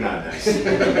Israeli, we're not nice.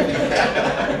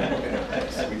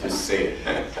 We just say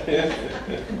it.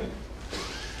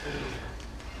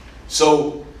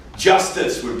 So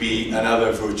justice would be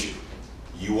another virtue.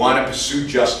 You want to pursue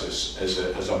justice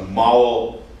as a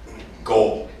moral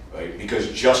goal, right?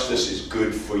 Because justice is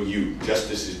good for you.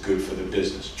 Justice is good for the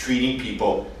business. Treating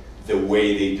people the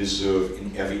way they deserve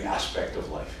in every aspect of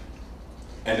life.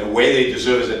 And the way they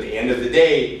deserve is, at the end of the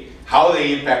day, how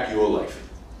they impact your life,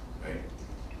 right?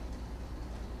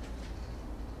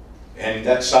 And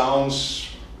that sounds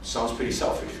pretty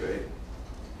selfish, right?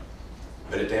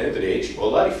 But at the end of the day, it's your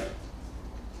life.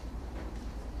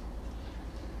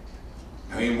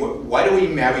 I mean, why do we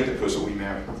marry the person we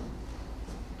marry?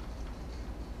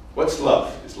 What's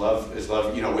love? Is love,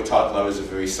 you know, we're taught love is a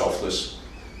very selfless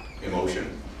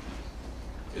emotion.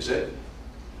 Is it?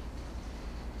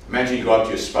 Imagine you go up to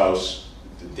your spouse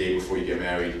the day before you get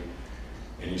married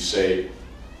and you say,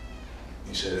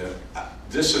 this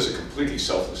is a completely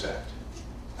selfless act.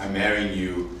 I'm marrying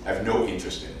you, I have no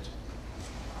interest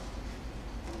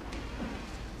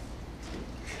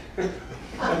in it.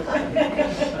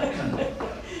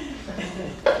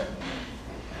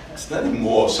 It's nothing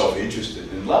more self-interested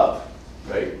than love,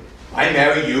 right? I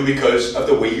marry you because of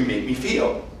the way you make me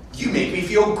feel. You make me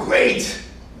feel great.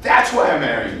 That's why I'm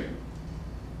marrying you.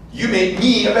 You make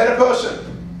me a better person.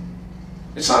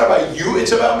 It's not about you,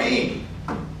 it's about me.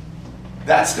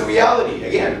 That's the reality.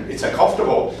 Again, it's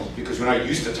uncomfortable because we're not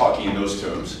used to talking in those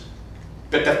terms.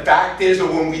 But the fact is that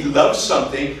when we love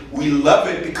something, we love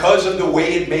it because of the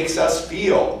way it makes us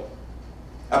feel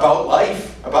about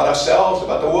life, about ourselves,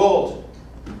 about the world.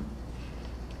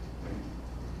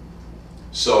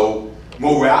 So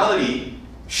morality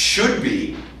should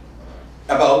be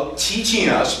about teaching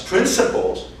us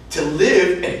principles to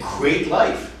live a great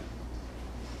life.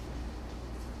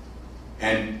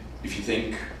 And if you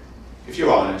think, if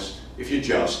you're honest, if you're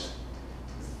just,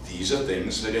 these are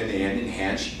things that in the end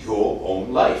enhance your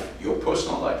own life, your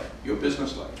personal life, your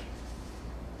business life.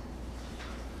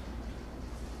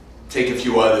 Take a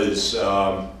few others.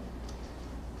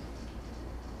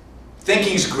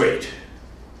 Thinking's great,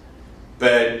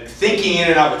 but thinking in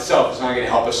and of itself is not going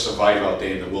to help us survive out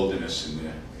there in the wilderness in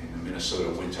the Minnesota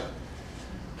winter.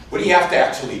 What do you have to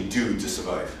actually do to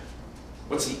survive?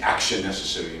 What's the action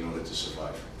necessary in order to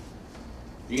survive?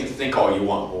 You can think all you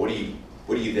want, but what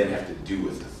do you then have to do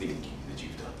with the thinking that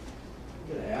you've done?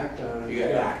 You gotta act on it. You You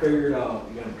gotta gotta act. figure it out.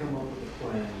 You gotta come up with a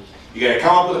plan. You got to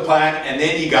come up with a plan, and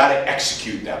then you got to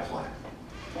execute that plan.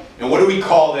 And what do we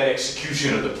call that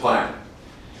execution of the plan?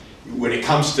 When it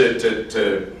comes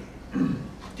to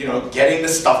you know, getting the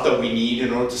stuff that we need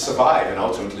in order to survive and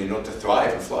ultimately in order to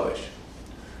thrive and flourish.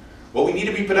 Well, we need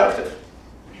to be productive.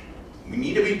 We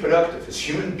need to be productive. As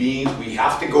human beings, we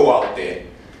have to go out there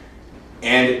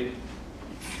and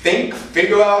think,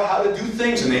 figure out how to do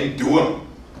things, and then do them.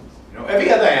 You know,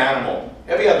 every other animal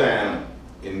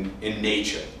in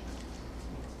nature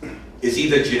is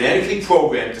either genetically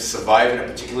programmed to survive in a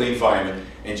particular environment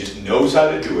and just knows how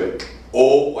to do it,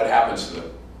 or what happens to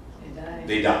them? They die.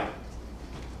 They die.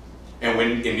 And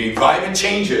when the environment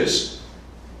changes,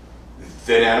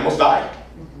 then animals die.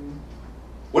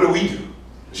 What do we do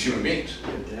as human beings?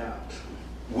 Adapt.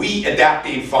 We adapt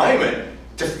the environment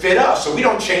to fit us, so we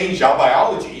don't change our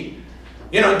biology.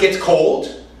 You know, it gets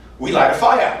cold, we light a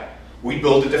fire. We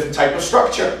build a different type of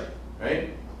structure, right?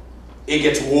 It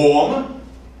gets warm,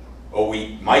 or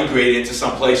we migrate into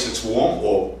some place that's warm,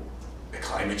 or the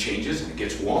climate changes and it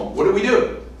gets warm. What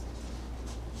do?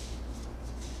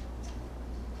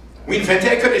 We invent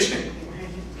air conditioning,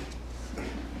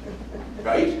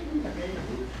 right?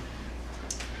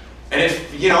 And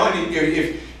if, you know,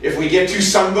 if we get 2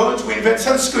 sunburns, we invent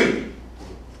sunscreen.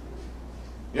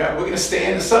 Yeah, we're going to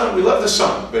stay in the sun. We love the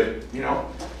sun, but, you know.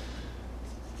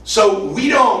 So we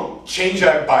don't change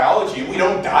our biology. We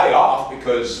don't die off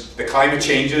because the climate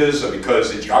changes, or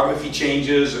because the geography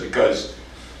changes, or because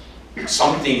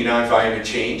something in our environment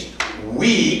changed.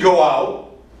 We go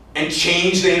out and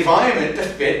change the environment to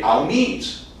fit our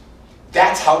needs.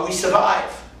 That's how we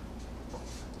survive.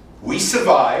 We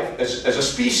survive as a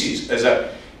species, as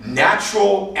a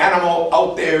natural animal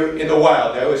out there in the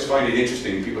wild. I always find it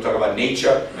interesting when people talk about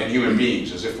nature and human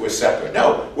beings as if we're separate.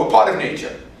 No, we're part of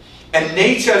nature. And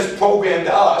nature has programmed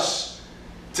us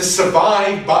to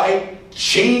survive by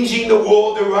changing the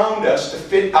world around us to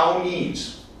fit our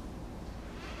needs.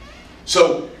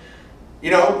 So,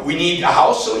 you know, we need a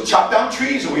house, so we chop down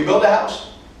trees and we build a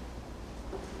house.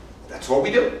 That's what we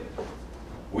do.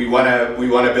 We want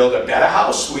to build a better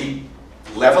house. We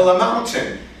level a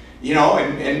mountain, you know,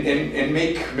 and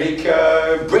make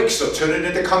bricks or turn it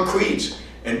into concrete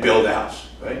and build a house.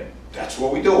 Right? That's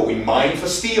what we do. We mine for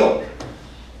steel.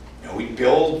 You know, we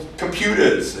build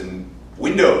computers and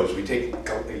windows. We take,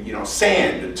 you know,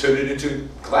 sand and turn it into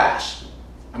glass.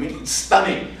 I mean, it's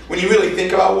stunning. When you really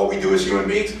think about what we do as human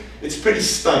beings, it's pretty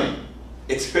stunning.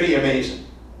 It's pretty amazing.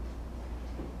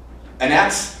 And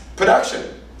that's production.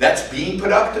 That's being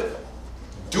productive.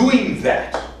 Doing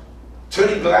that.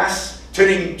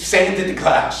 Turning sand into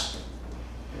glass.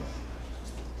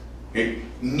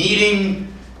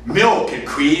 Kneading milk and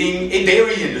creating a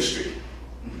dairy industry.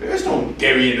 There is no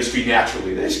dairy industry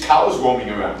naturally. There's cows roaming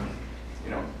around.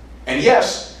 You know. And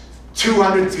yes,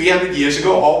 200, 300 years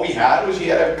ago, all we had was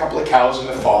you had a couple of cows on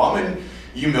the farm, and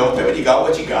you milked them, and you got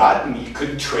what you got, and you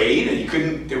couldn't trade, and you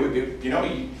couldn't, you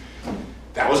know,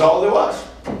 that was all there was.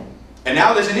 And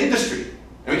now there's an industry.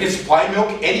 And we can supply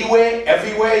milk anywhere,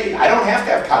 everywhere. I don't have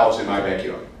to have cows in my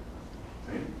backyard.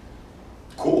 Right?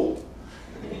 Cool.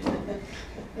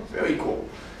 Very cool.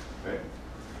 Right?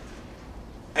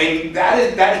 And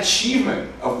that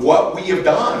achievement of what we have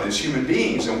done as human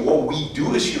beings and what we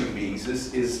do as human beings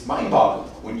is mind-boggling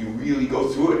when you really go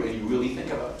through it and you really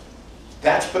think about it.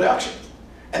 That's production.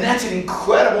 And that's an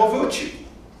incredible virtue.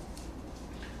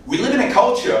 We live in a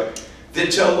culture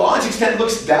that to a large extent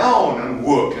looks down on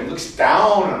work and looks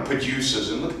down on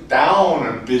producers and looks down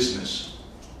on business.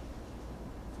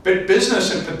 But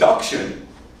business and production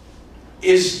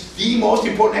is the most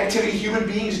important activity human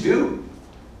beings do.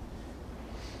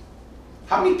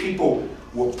 How many people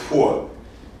were poor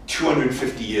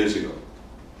 250 years ago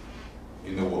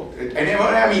in the world? And when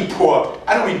I mean poor,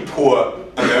 I don't mean poor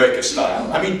America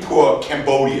style. I mean poor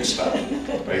Cambodia style,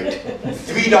 right?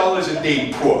 $3 a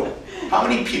day poor. How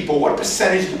many people, what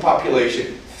percentage of the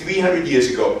population 300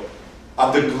 years ago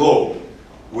of the globe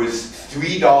was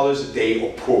 $3 a day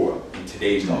or poorer in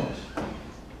today's dollars?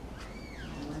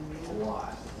 A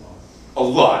lot. A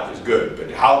lot is good,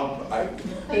 but how?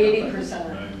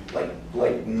 80%.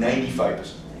 Like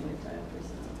 95%.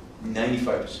 95%.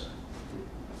 95%.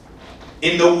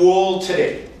 In the world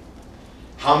today,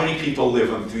 how many people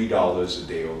live on $3 a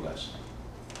day or less?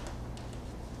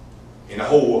 In the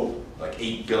whole world, like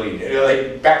 8 billion.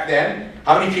 Like back then,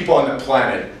 how many people on the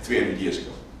planet 300 years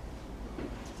ago?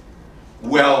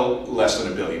 Well, less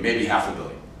than a billion, maybe half a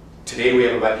billion. Today we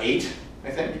have about 8,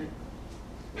 I think.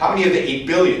 How many of the 8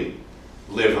 billion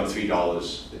live on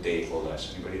 $3 a day or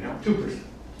less? Anybody know? 2%.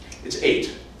 It's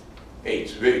 8.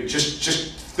 8.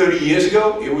 Just 30 years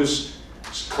ago, it was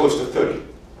close to 30.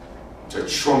 So it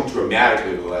shrunk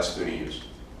dramatically over the last 30 years.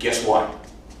 Guess why?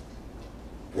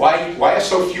 Why are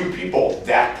so few people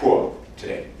that poor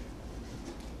today?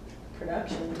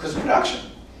 Production. Because of production.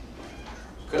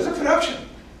 Because of production.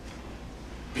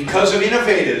 Because of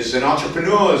innovators and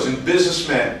entrepreneurs and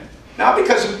businessmen. Not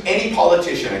because of any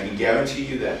politician, I can guarantee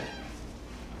you that.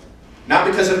 Not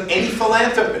because of any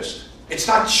philanthropist. It's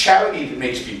not charity that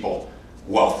makes people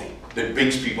wealthy, that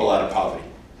brings people out of poverty.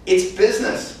 It's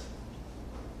business.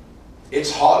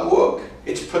 It's hard work.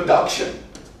 It's production.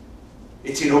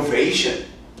 It's innovation.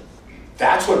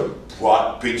 That's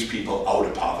what brings people out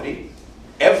of poverty.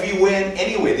 Everywhere and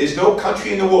anywhere. There's no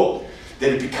country in the world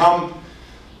that has become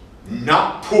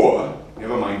not poor,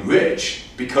 never mind rich,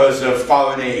 because of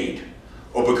foreign aid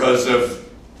or because of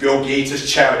Bill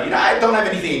Gates' charity. Now, I don't have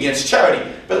anything against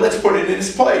charity, but let's put it in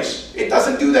its place. It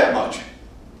doesn't do that much.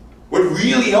 What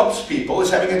really helps people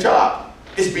is having a job,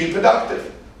 is being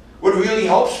productive. What really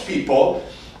helps people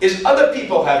is other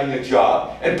people having a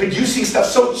job and producing stuff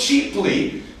so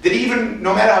cheaply that even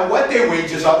no matter what their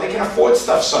wages are, they can afford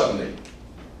stuff suddenly.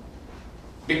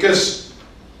 Because,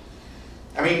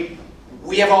 I mean,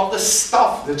 we have all this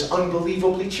stuff that's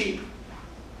unbelievably cheap.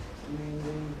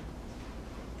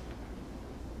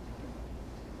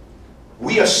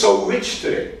 We are so rich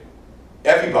today.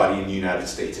 Everybody in the United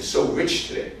States is so rich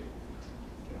today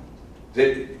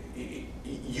that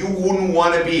you wouldn't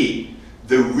want to be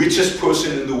the richest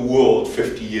person in the world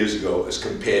 50 years ago as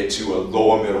compared to a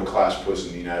lower middle class person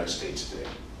in the United States today.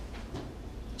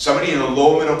 Somebody in the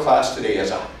lower middle class today has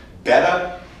a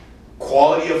better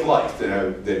quality of life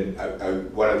than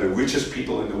one of the richest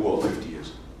people in the world 50 years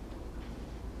ago.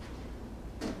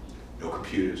 No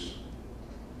computers,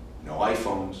 no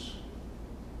iPhones.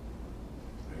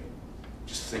 Right?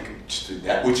 Just think of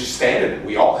that, which is standard.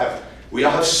 We all have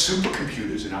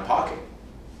supercomputers in our pocket.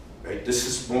 Right? This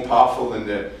is more powerful than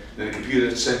the computer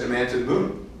that sent the man to the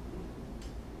moon.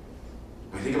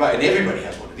 I mean, think about it, and everybody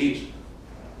has one of these.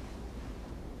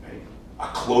 Right?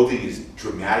 Our clothing is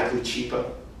dramatically cheaper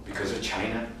because of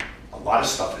China. A lot of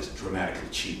stuff is dramatically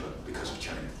cheaper because of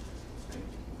China. Right?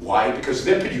 Why? Because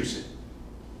they're producing.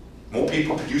 More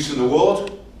people produce in the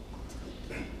world,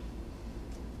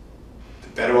 the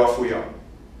better off we are.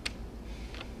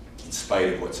 In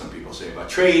spite of what some people say about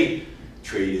trade,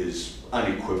 trade is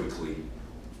unequivocally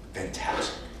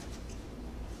fantastic.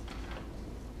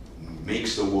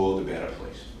 Makes the world a better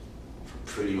place for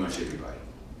pretty much everybody.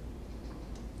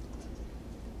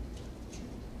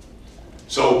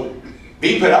 So,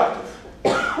 being productive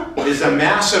is a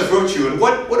massive virtue. And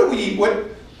what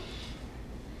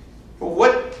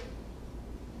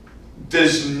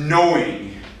does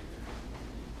knowing?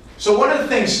 So one of the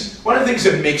things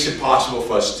that makes it possible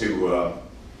for us to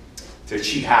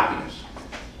achieve happiness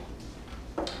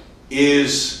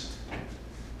is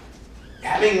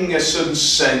having a certain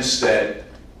sense that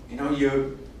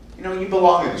you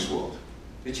belong in this world,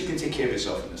 that you can take care of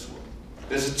yourself in this world.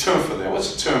 There's a term for that.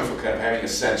 What's the term for kind of having a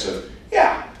sense of,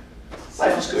 yeah,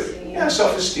 life is good. Yeah,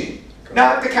 self-esteem.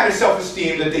 Not the kind of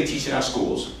self-esteem that they teach in our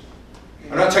schools.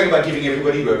 I'm not talking about giving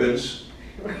everybody ribbons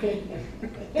and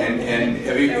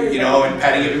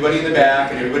patting everybody in the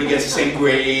back and everybody gets the same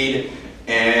grade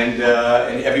and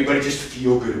everybody just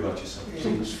feel good about yourself.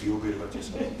 Just feel good about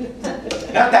yourself.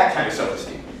 Not that kind of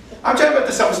self-esteem. I'm talking about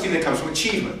the self-esteem that comes from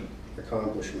achievement.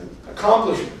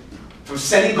 Accomplishment. From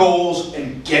setting goals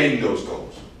and getting those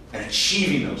goals and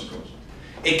achieving those goals.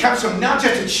 It comes from not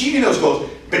just achieving those goals,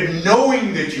 but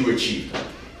knowing that you achieved them.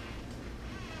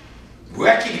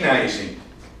 Recognizing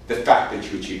the fact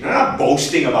that you achieved them. Not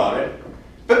boasting about it,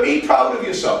 but being proud of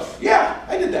yourself. Yeah,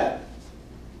 I did that.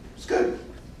 It's good.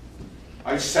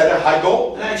 I set a high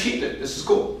goal and I achieved it. This is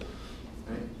cool.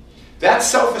 Right? That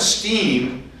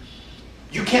self-esteem,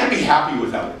 you can't be happy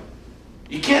without it.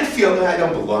 You can't feel that I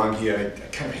don't belong here, I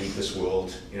kind of hate this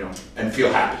world, you know, and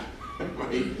feel happy.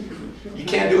 Right? You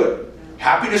can't do it.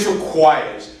 Happiness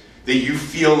requires that you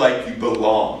feel like you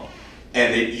belong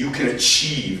and that you can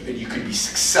achieve and you can be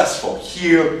successful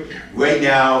here, right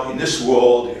now, in this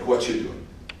world, and what you're doing.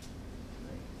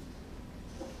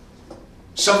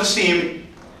 Self-esteem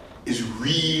is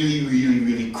really, really,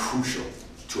 really crucial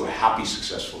to a happy,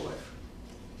 successful life.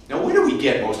 Now, where do we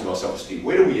get most of our self-esteem?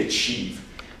 Where do we achieve?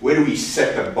 Where do we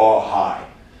set the bar high?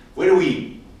 Where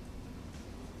does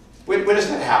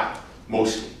that happen,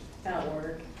 mostly? At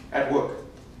work. At work.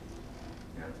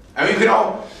 Yeah. I mean,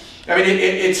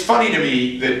 it's funny to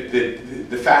me that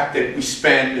the fact that we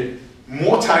spend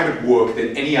more time at work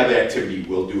than any other activity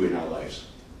we'll do in our lives.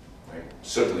 Right?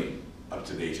 Certainly up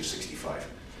to the age of 65,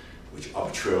 which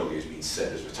arbitrarily is being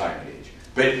set as retirement age.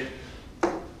 But,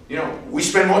 you know, we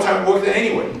spend more time at work than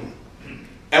anyone.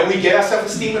 And we get our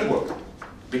self-esteem at work.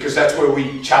 Because that's where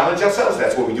we challenge ourselves,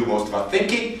 that's where we do most of our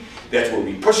thinking, that's where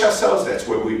we push ourselves, that's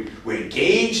where we're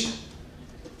engaged.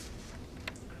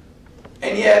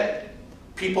 And yet,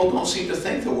 people don't seem to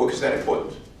think that work is that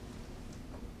important.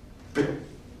 But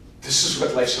this is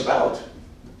what life's about.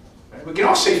 Right? We can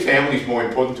all say family is more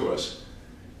important to us,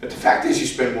 but the fact is you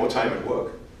spend more time at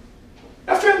work.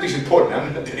 Now, family's important,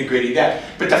 I'm not denigrating that,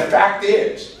 but the fact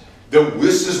is,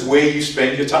 this is where you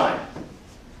spend your time.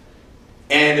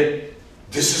 And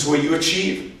this is where you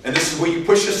achieve, and this is where you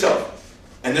push yourself,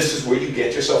 and this is where you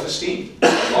get your self-esteem, to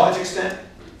a large extent.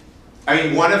 I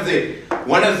mean, one of the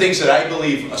things that I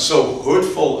believe are so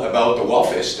hurtful about the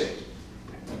welfare state,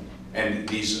 and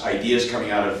these ideas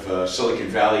coming out of Silicon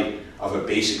Valley of a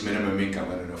basic minimum income,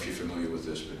 I don't know if you're familiar with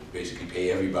this, but basically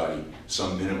pay everybody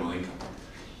some minimal income,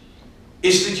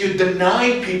 is that you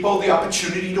deny people the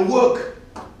opportunity to work.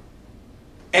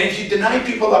 And if you deny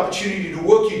people the opportunity to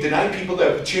work, you deny people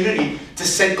the opportunity to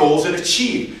set goals and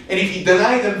achieve. And if you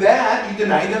deny them that, you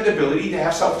deny them the ability to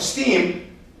have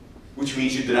self-esteem, which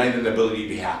means you deny them the ability to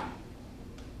be happy.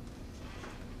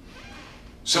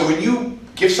 So when you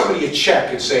give somebody a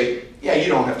check and say, yeah, you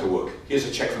don't have to work, here's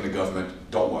a check from the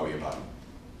government, don't worry about it,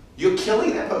 you're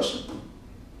killing that person.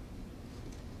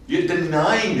 You're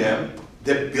denying them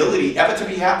the ability ever to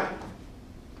be happy.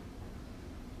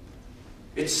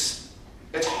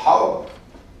 It's horrible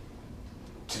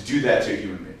to do that to a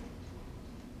human being.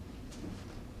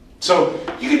 So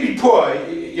you can be poor.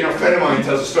 You know, a friend of mine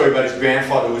tells a story about his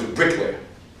grandfather who was a bricklayer.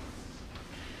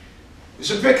 He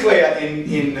was a bricklayer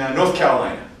in North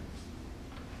Carolina.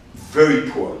 Very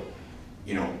poor.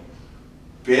 You know,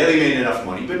 barely made enough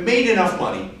money, but made enough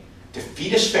money to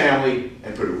feed his family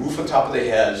and put a roof on top of their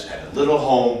heads, had a little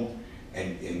home,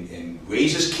 and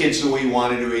raise his kids the way he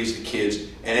wanted to raise the kids.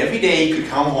 And every day he could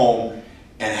come home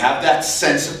and have that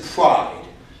sense of pride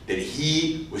that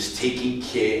he was taking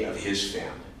care of his family.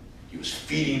 He was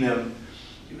feeding them,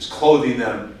 he was clothing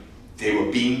them, they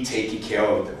were being taken care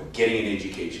of, they were getting an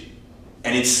education.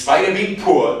 And in spite of being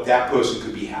poor, that person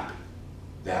could be happy.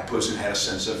 That person had a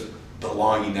sense of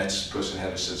belonging, that person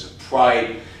had a sense of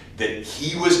pride, that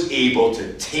he was able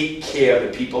to take care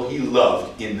of the people he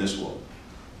loved in this world.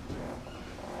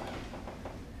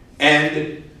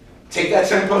 And take that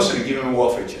same person and give him a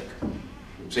welfare check.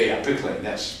 Say, yeah, bricklaying,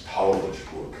 that's horrible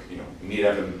work. You know, we need to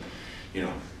have him, you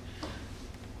know,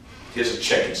 here's a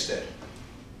check instead.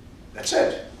 That's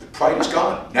it. The pride is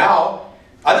gone. Now,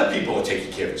 other people are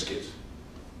taking care of his kids.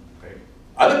 Okay?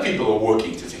 Other people are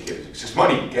working to take care of his kids. This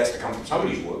money has to come from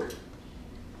somebody's work.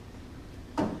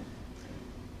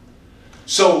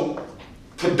 So,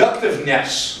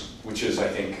 productiveness, which is, I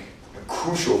think, a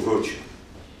crucial virtue.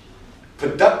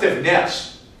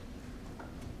 Productiveness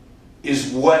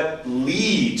is what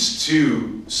leads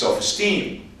to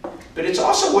self-esteem, but it's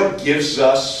also what gives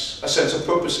us a sense of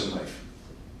purpose in life.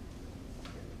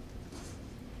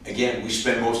 Again, we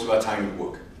spend most of our time at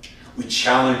work. We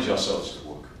challenge ourselves to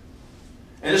work.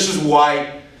 And this is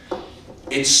why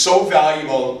it's so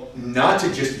valuable not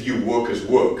to just view work as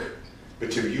work,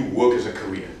 but to view work as a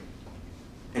career,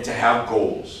 and to have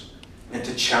goals, and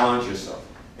to challenge yourself,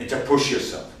 and to push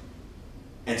yourself,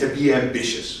 and to be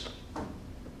ambitious.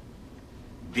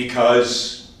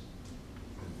 Because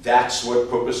that's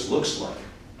what purpose looks like.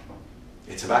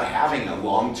 It's about having a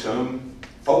long-term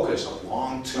focus, a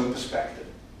long-term perspective.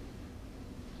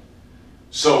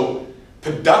 So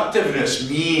Productiveness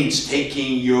means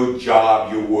taking your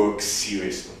job, your work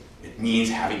seriously. It means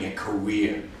having a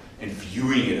career and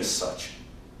viewing it as such.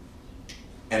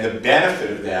 And the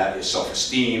benefit of that is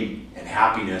self-esteem and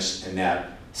happiness and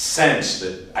that sense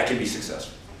that I can be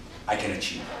successful, I can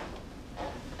achieve.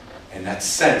 And that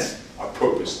sense of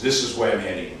purpose, this is where I'm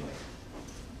heading in life.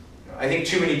 I think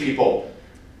too many people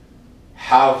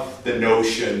have the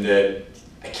notion that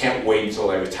I can't wait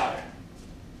until I retire.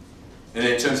 And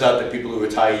it turns out that people who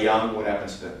retire young, what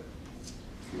happens to them?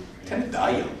 They tend to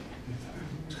die young.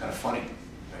 It's kind of funny,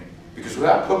 right? Because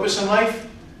without purpose in life,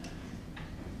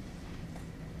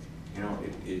 you know,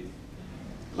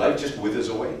 life just withers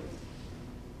away.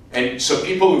 And so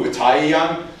people who retire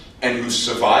young and who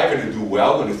survive and who do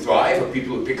well and who thrive are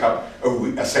people who pick up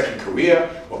a second career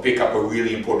or pick up a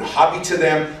really important hobby to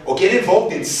them or get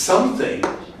involved in something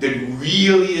that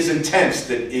really is intense,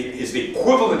 that is the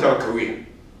equivalent of a career.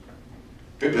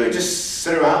 People who just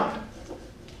sit around,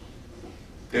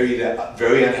 they're either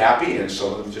very unhappy and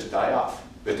some of them just die off.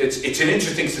 But it's an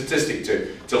interesting statistic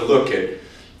to look at,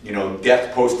 you know,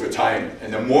 death post-retirement.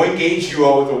 And the more engaged you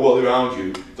are with the world around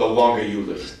you, the longer you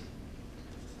live.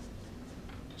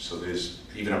 So there's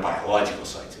even a biological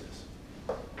side to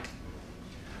this.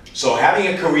 So having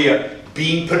a career,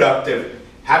 being productive,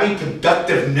 having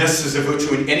productiveness as a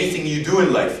virtue in anything you do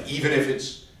in life, even if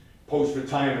it's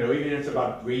post-retirement or even if it's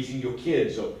about raising your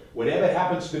kids or whatever it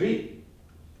happens to be,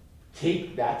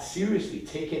 take that seriously.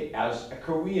 Take it as a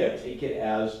career. Take it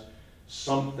as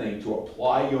something to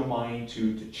apply your mind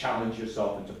to challenge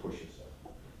yourself and to push yourself.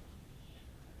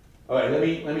 All right, let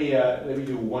me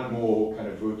do one more kind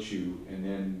of virtue and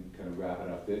then kind of wrap it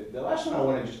up. The last one I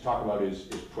want to just talk about is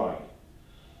pride.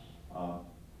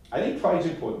 I think pride is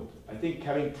important. I think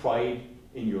having pride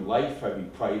in your life, having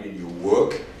pride in your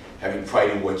work, having pride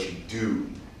in what you do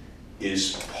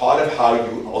is part of how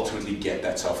you ultimately get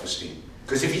that self-esteem.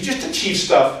 Because if you just achieve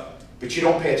stuff, but you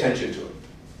don't pay attention to it,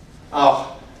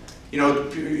 you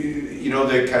know,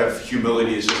 the kind of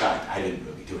humility is just, I didn't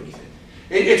really do anything.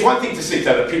 It's one thing to say to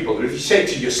other people, but if you say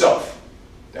to yourself,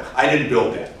 I didn't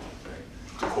build that,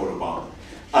 right? To quote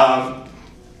Obama,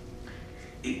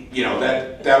 you know,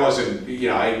 that wasn't, you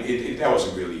know, that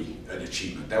wasn't really an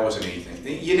achievement. That wasn't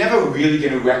anything. You're never really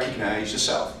going to recognize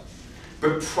yourself.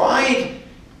 But pride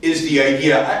is the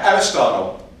idea.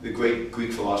 Aristotle, the great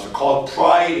Greek philosopher, called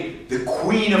pride the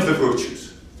queen of the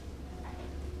virtues.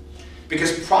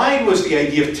 Because pride was the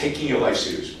idea of taking your life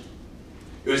seriously.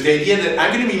 It was the idea that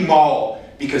I'm going to be moral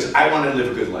because I want to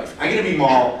live a good life. I'm going to be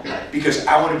moral because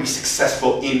I want to be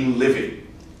successful in living.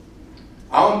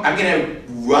 I'm going to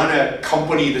run a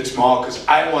company that's moral because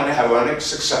I want to run a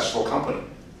successful company.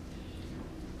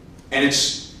 And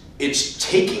it's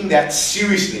taking that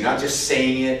seriously, not just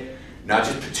saying it, not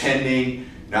just pretending,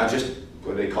 not just,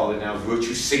 what do they call it now,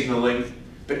 virtue signaling,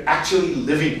 but actually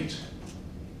living it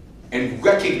and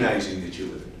recognizing that you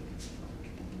live it.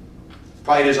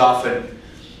 Pride is often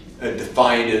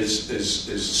defined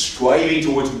as striving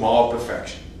towards moral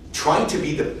perfection, trying to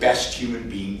be the best human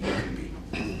being you can be.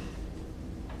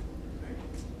 Right?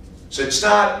 So it's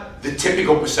not the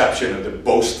typical perception of the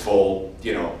boastful,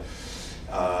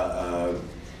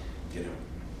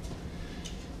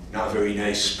 not very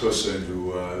nice person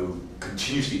who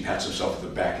continuously pats himself on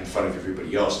the back in front of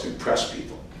everybody else to impress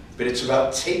people. But it's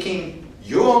about taking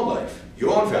your own life,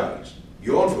 your own values,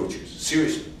 your own virtues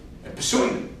seriously and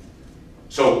pursuing them.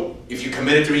 So if you're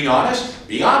committed to being honest,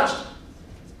 being honest.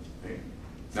 Right?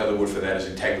 Another word for that is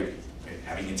integrity. Right?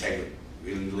 Having integrity,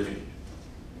 really living it.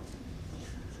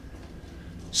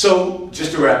 So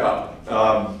just to wrap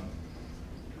up,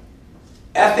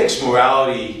 ethics,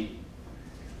 morality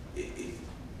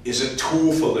is a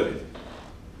tool for living.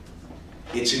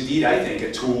 It's indeed, I think,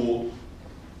 a tool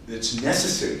that's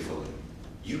necessary for living.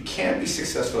 You can't be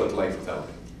successful at life without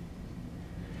it.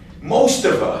 Most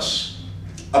of us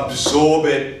absorb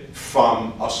it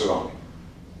from our surrounding.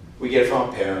 We get it from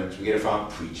our parents, we get it from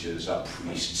our preachers, our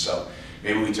priests. So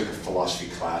maybe we took a philosophy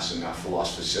class and our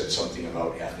philosopher said something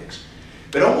about ethics.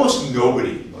 But almost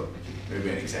nobody, or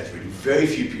maybe I'm exaggerating, very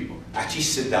few people actually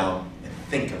sit down and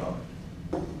think about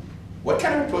it. What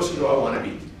kind of a person do I want to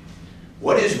be?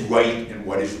 What is right and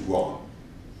what is wrong?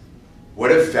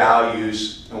 What are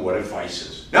values and what are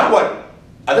vices? Not what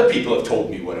other people have told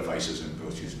me what are vices and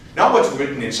virtues. Not what's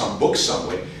written in some book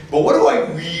somewhere. But what do I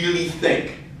really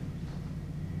think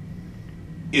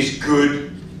is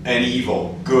good and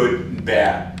evil, good and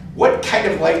bad? What kind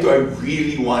of life do I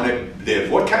really want to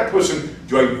live? What kind of person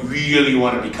do I really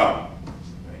want to become?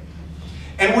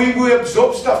 And we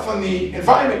absorb stuff from the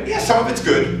environment. Yeah, some of it's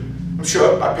good. I'm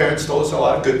sure our parents told us a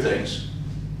lot of good things.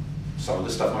 Some of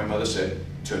the stuff my mother said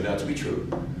turned out to be true.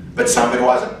 But some of it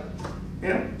wasn't. You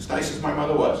know, as nice as my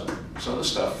mother was, some of the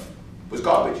stuff was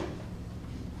garbage.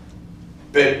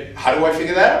 But how do I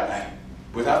figure that out?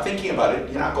 Without thinking about it,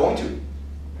 you're not going to.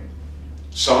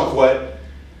 Some of what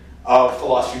our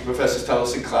philosophy professors tell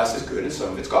us in class is good, and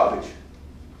some of it's garbage.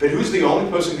 But who's the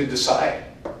only person to decide?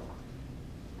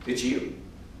 It's you.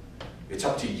 It's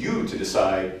up to you to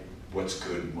decide what's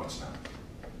good and what's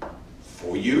not.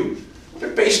 For you,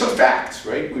 they're based on facts,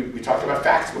 right? We talked about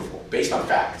facts before, based on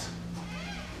facts.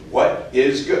 What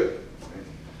is good?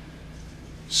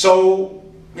 So,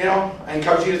 you know, I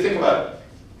encourage you to think about it.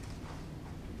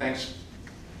 Thanks.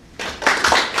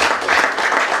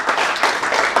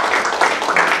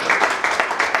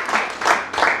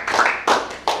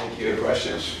 Thank you.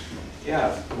 Questions?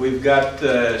 Yeah, we've got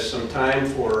some time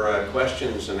for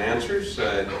questions and answers.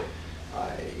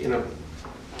 You know,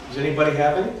 does anybody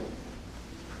have any?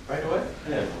 Right away?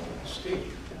 Yeah.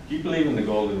 Steve. Do you believe in the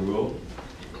golden rule?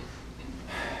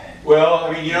 Well,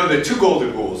 I mean, you know, there are two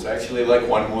golden rules. I actually like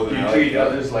one more Do than you I like treat the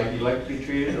other. others like you like to be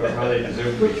treated, or how they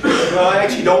deserve to be treated? No, I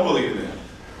actually don't believe in that.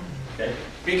 Okay.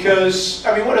 Because,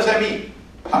 I mean, what does that mean?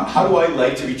 How do I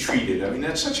like to be treated? I mean,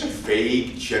 that's such a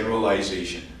vague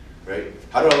generalization, right?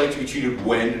 How do I like to be treated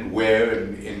when and where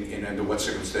and under what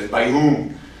circumstances, by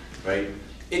whom, right?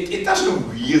 It doesn't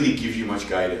really give you much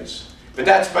guidance. But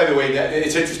that's, by the way,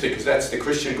 it's interesting because that's the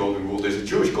Christian golden rule. There's a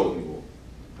Jewish golden rule,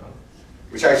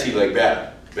 which I actually like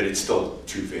better, but it's still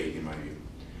too vague in my view.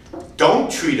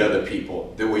 Don't treat other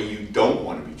people the way you don't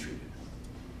want to be treated.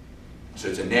 So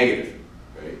it's a negative,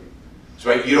 right? So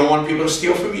right, you don't want people to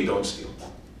steal from you, don't steal.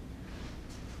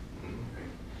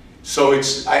 So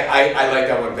it's, I like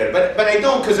that one better. But I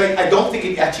don't, because I don't think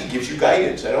it actually gives you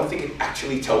guidance. I don't think it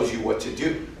actually tells you what to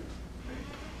do.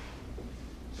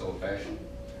 It's old-fashioned.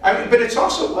 I mean, but it's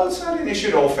also, well, it's not an issue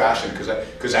at old-fashioned,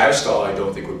 because Aristotle, I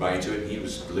don't think, would buy into it, and he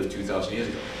lived 2,000 years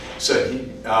ago. So,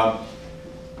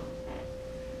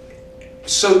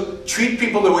 so treat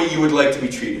people the way you would like to be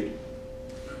treated.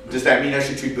 Does that mean I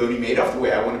should treat Bernie Madoff the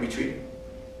way I want to be treated?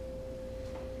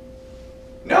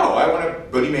 No, I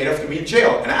want Bernie Madoff to be in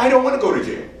jail, and I don't want to go to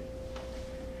jail.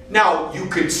 Now, you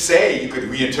could say, you could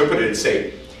reinterpret it and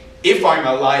say, if I'm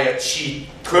a liar, cheat,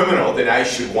 criminal, then I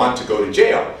should want to go to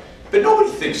jail. But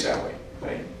nobody thinks that way,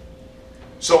 right?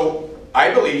 So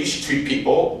I believe you should treat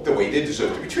people the way they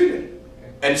deserve to be treated.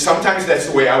 And sometimes that's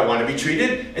the way I want to be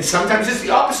treated, and sometimes it's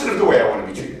the opposite of the way I want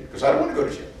to be treated, because I don't want to go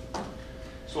to jail.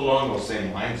 So along those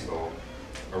same lines, though,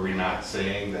 are we not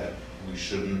saying that we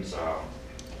shouldn't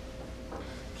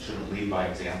lead by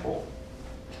example?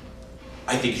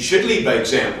 I think you should lead by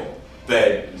example,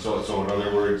 but So in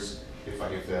other words, if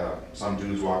some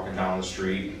dude's walking down the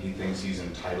street and he thinks he's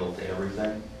entitled to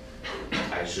everything,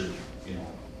 I should, you know,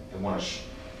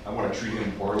 I want to treat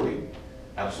him poorly,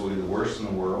 absolutely the worst in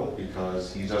the world,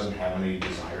 because he doesn't have any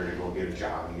desire to go get a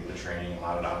job and get the training and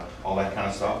all that kind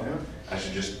of stuff. Yeah. I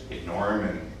should just ignore him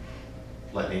and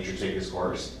let nature take its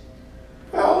course.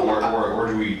 well, Or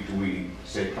do we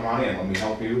say, come on in, let me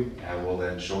help you, and we'll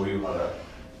then show you how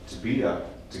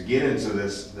to get into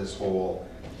this whole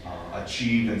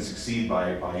achieve and succeed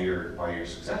by your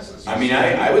successes. I mean,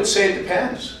 I would say it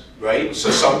depends, right? So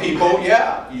some people,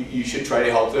 yeah, you should try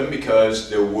to help them because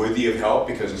they're worthy of help,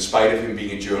 because in spite of him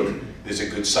being a jerk, there's a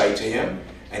good side to him,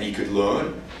 and he could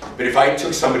learn. But if I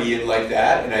took somebody in like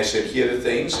that, and I said, here are the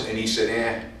things, and he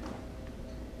said,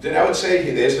 then I would say,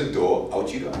 hey, there's the door,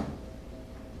 out you go.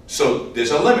 So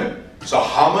there's a limit. So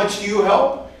how much do you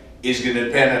help is going to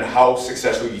depend on how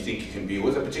successful you think you can be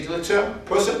with a particular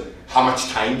person. How much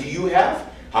time do you have?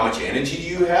 How much energy do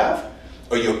you have?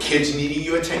 Are your kids needing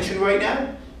your attention right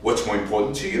now? What's more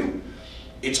important to you?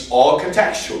 It's all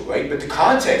contextual, right? But the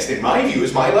context, in my view,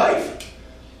 is my life.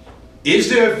 Is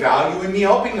there a value in me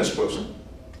helping this person?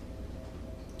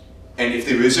 And if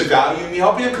there is a value in me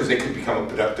helping them, because they could become a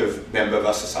productive member of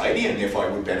our society and therefore I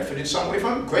would benefit in some way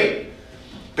from it, great.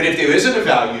 But if there isn't a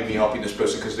value in me helping this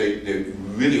person because they're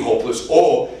really hopeless,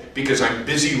 or because I'm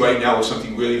busy right now with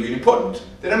something really, really important,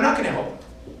 then I'm not going to help them.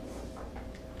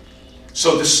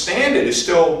 So the standard is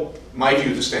still, my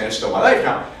view, the standard is still my life.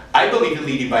 Now, I believe in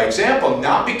leading by example,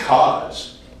 not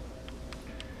because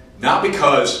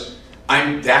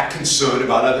I'm that concerned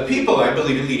about other people. I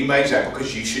believe in leading by example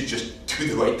because you should just do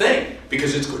the right thing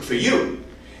because it's good for you.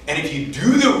 And if you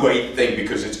do the right thing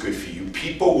because it's good for you,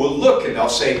 people will look and they'll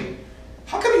say,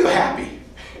 how come you're happy?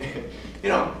 You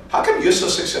know, how come you're so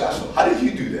successful? How did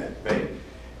you do that, right?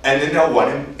 And then they'll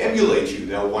want to emulate you.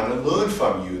 They'll want to learn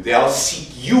from you. They'll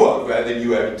seek you out rather than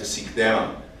you having to seek them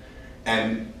out.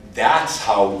 And that's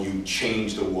how you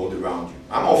change the world around you.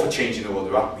 I'm all for changing the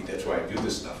world around me. That's why I do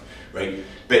this stuff, right?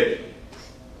 But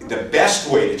the best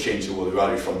way to change the world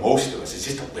reality for most of us is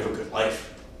just to live a good life.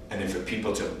 And then for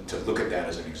people to look at that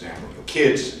as an example, your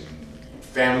kids, and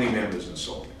family members, and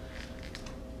so on.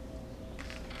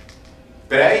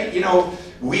 But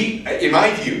in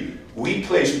my view, we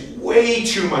place way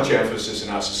too much emphasis in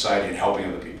our society in helping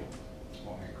other people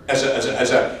as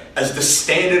the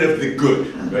standard of the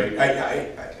good, right?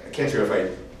 I can't sure if I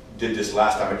did this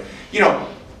last time, but,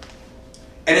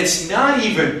 and it's not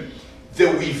even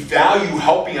that we value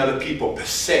helping other people per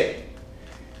se.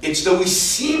 It's that we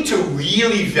seem to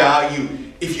really value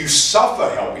if you suffer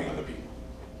helping other people.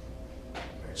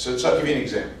 Right? So I'll give you an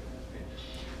example.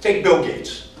 Take Bill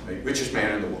Gates, right? Richest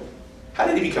man in the world. How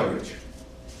did he become rich?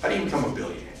 How do you become a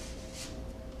billionaire?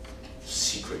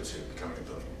 Secret to becoming a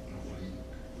billionaire.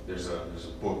 There's a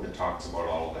book that talks about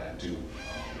all of that too.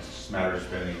 It's just a matter of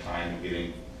spending time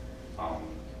getting,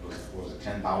 was it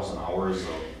 10,000 hours of...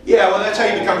 Yeah, well, that's how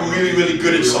you become really, really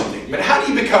good at something. But how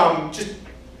do you become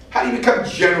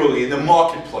generally in the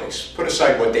marketplace, put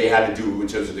aside what they had to do in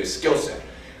terms of their skill set,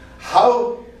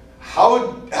 how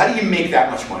do you make that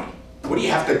much money? What do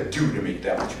you have to do to make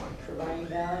that much money? Providing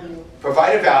value.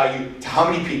 Provide a value to how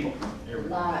many people?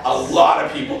 Lots. A lot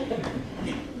of people.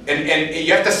 And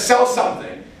you have to sell something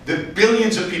that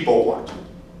billions of people want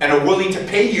and are willing to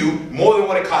pay you more than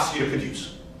what it costs you to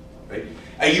produce. Right?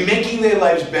 Are you making their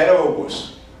lives better or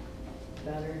worse?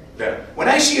 Better. Better. When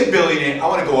I see a billionaire, I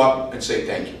want to go up and say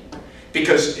thank you.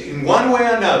 Because in one way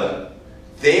or another,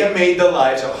 they have made the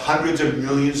lives of hundreds of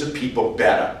millions of people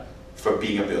better for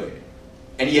being a billionaire.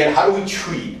 And yet, how do we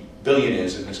treat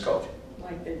billionaires in this culture?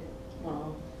 Like the,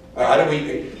 well. How do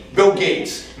we, Bill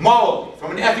Gates, morally,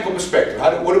 from an ethical perspective,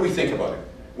 what do we think about him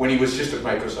when he was just at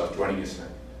Microsoft running his thing?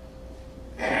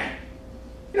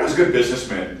 He's a good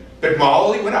businessman. But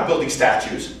morally, we're not building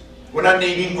statues. We're not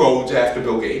naming roads after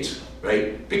Bill Gates,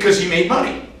 right? Because he made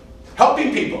money,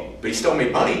 helping people, but he still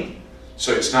made money.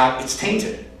 So it's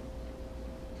tainted.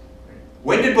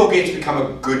 When did Bill Gates become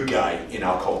a good guy in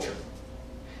our culture?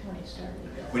 When he started.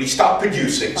 When he stopped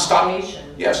producing,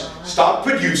 stopped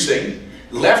producing,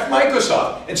 left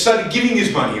Microsoft, and started giving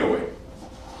his money away.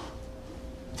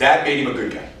 That made him a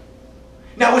good guy.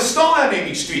 Now, we're still not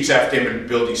naming streets after him and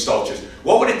building sculptures.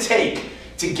 What would it take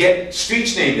to get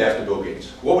streets named after Bill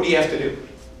Gates? What would he have to do?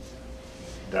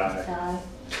 Die.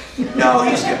 No,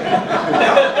 he's going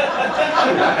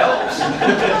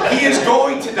He is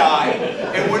going to die,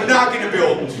 and we're not going to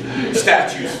build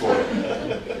statues for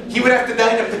him. He would have to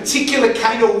die in a particular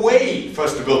kind of way for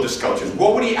us to build the sculptures.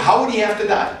 How would he have to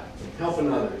die?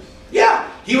 Helping others. Yeah,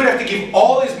 he would have to give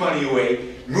all his money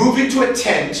away, move into a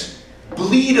tent,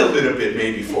 bleed a little bit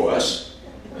maybe for us,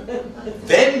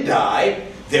 then die.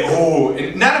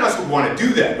 And none of us would want to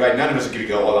do that, right? None of us are going to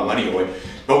give all our money away.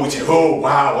 But we'd say, oh,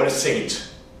 wow, what a saint.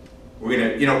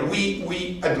 We're gonna,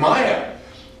 we admire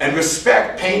and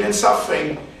respect pain and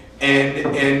suffering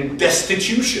and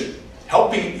destitution,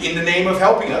 helping in the name of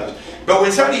helping others. But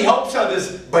when somebody helps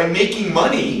others by making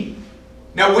money,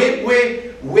 now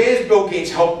where's Bill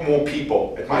Gates helped more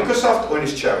people? At Microsoft or in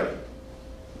his charity?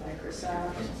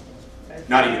 Microsoft.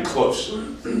 Not even close.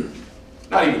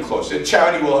 Not even close.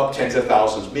 Charity will help tens of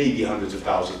thousands, maybe hundreds of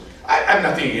thousands. I have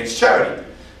nothing against charity.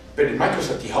 But in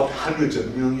Microsoft, he helped hundreds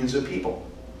of millions of people.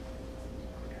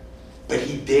 But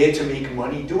he dared to make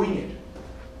money doing it.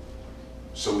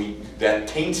 So that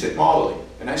taints it morally.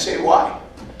 And I say, why?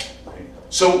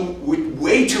 So we're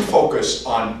way too focused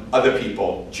on other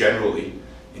people generally,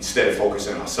 instead of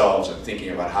focusing on ourselves and thinking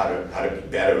about how to be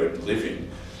better at living.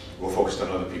 We're focused on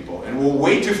other people. And we're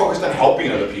way too focused on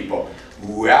helping other people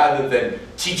rather than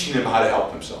teaching them how to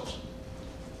help themselves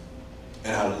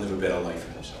and how to live a better life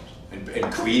for themselves.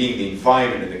 And creating the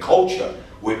environment and the culture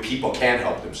where people can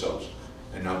help themselves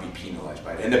and not be penalized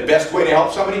by it. And the best way to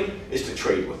help somebody is to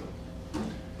trade with them.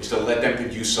 Is to let them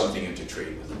produce something and to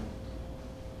trade with them.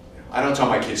 I don't tell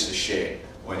my kids to share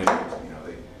when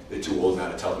they're too old now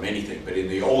to tell them anything. But in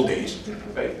the old days,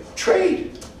 right,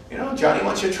 trade. Johnny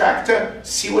wants your tractor,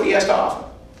 see what he has to offer.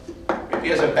 Maybe he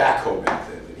has a backhoe back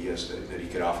there that he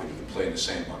could offer. You can play in the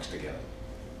sandbox together.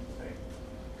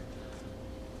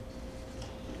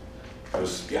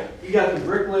 Yeah. You got the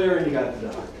bricklayer and you got the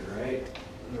doctor, right?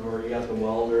 Or you got the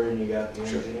welder and you got the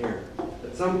engineer.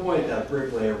 At some point, that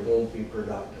bricklayer won't be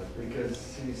productive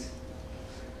because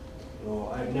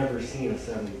I've never seen a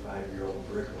 75-year-old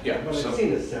bricklayer, but I've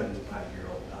seen a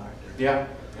 75-year-old doctor. Yeah.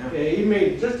 Okay, he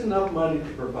made just enough money to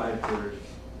provide for.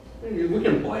 We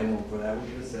can blame him for that. We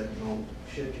could have said,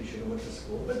 shit, you should have went to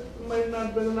school, but it might not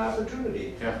have been an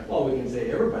opportunity. Yeah. Well, we can say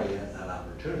everybody has that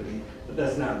opportunity, but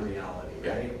that's not reality,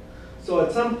 Yeah. right? So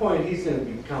at some point, he's going to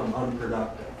become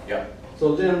unproductive. Yeah.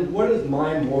 So then what is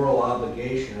my moral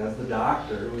obligation as the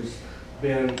doctor who's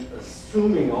been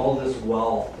assuming all this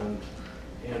wealth,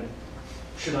 and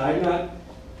should I not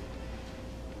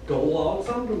dole out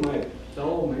some to my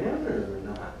fellow man or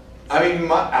not? I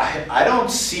mean, I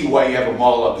don't see why you have a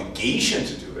moral obligation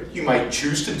to do it. You might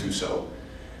choose to do so.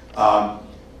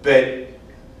 But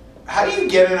how do you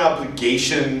get an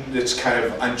obligation that's kind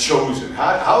of unchosen?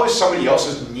 How is somebody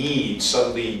else's need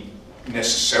suddenly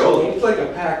necessarily It's like a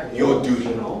pack of your wolves, duty?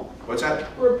 you know? What's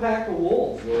that? We're a pack of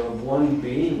wolves. We're one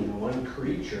being, one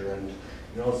creature, and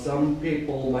you know, some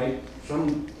people might,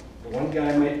 one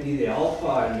guy might be the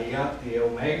alpha, and you got the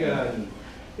omega, and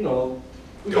you know,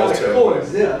 we gotta Delta.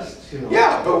 coexist. You know.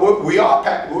 Yeah, but we're not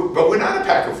a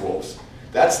pack of wolves.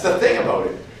 That's the thing about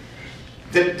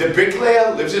it. The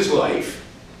bricklayer lives his life,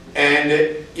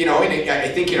 and you know, I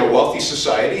think in a wealthy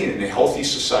society and in a healthy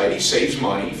society, saves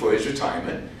money for his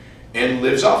retirement and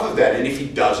lives off of that. And if he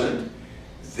doesn't,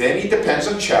 then he depends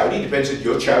on charity. Depends on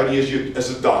your charity as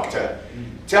a doctor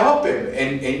to help him,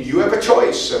 and you have a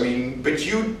choice. I mean,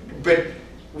 but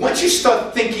once you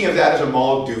start thinking of that as a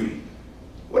moral duty,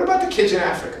 what about the kids in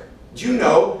Africa? Do you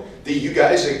know that you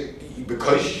guys,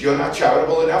 because you're not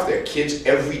charitable enough, there are kids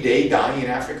every day dying in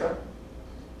Africa?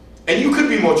 And you could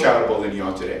be more charitable than you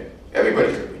are today.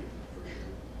 Everybody could be.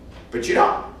 But you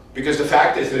don't. Because the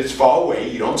fact is that it's far away,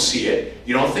 you don't see it,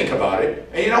 you don't think about it,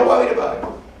 and you're not worried about it.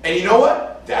 And you know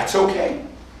what? That's okay.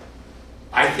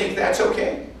 I think that's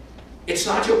okay. It's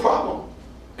not your problem.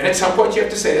 And at some point you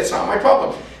have to say, that's not my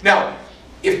problem. Now,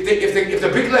 if the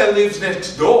bricklayer lives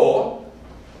next door,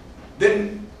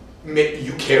 then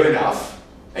you care enough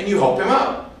and you help him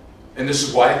out. And this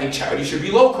is why I think charity should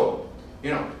be local.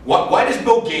 You know, why does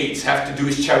Bill Gates have to do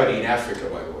his charity in Africa,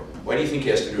 by the way? Why do you think he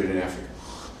has to do it in Africa?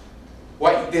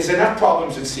 Why? There's enough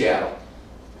problems in Seattle.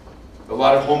 A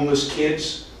lot of homeless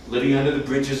kids living under the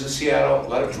bridges in Seattle, a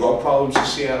lot of drug problems in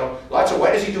Seattle,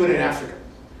 why does he do it in Africa?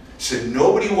 So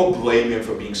nobody will blame him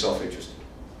for being self-interested.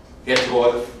 He has to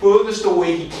go the furthest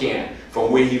away he can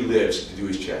from where he lives to do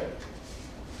his charity.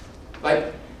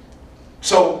 Like,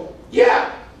 so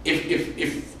yeah,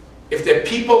 if there are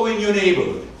people in your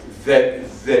neighborhood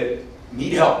that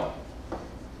need help,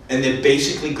 and they're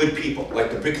basically good people,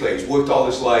 like the bricklayer, he's worked all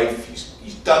his life,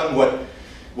 he's done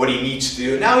what he needs to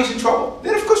do, now he's in trouble,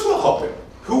 then of course we'll help him.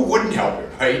 Who wouldn't help him,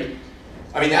 right?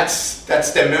 I mean, that's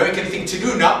the American thing to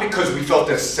do, not because we felt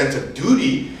a sense of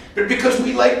duty, but because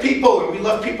we like people and we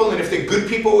love people, and if they're good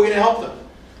people, we're going to help them.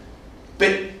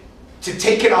 But to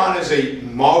take it on as a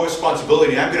moral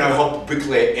responsibility, I'm going to help a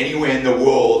bricklayer anywhere in the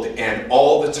world and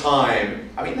all the time,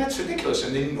 I mean, that's ridiculous.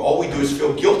 And then all we do is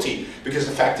feel guilty, because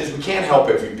the fact is we can't help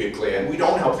every bricklayer, and we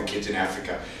don't help the kids in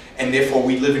Africa. And therefore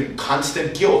we live in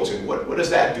constant guilt. And what does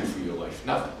that do for your life?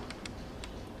 Nothing.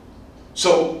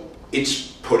 So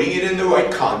it's putting it in the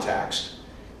right context,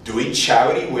 doing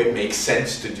charity where it makes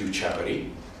sense to do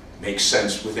charity, makes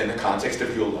sense within the context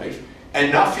of your life,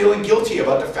 and not feeling guilty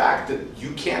about the fact that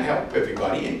you can't help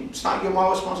everybody, and it's not your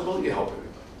moral responsibility to help everybody.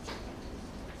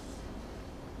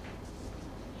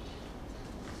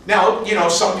 Now, you know,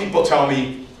 some people tell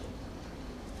me,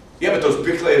 yeah, but those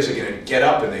bricklayers are going to get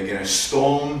up and they're going to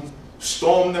storm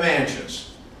the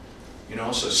mansions. You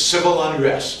know, so civil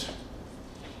unrest.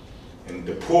 And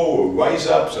the poor will rise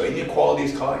up, so inequality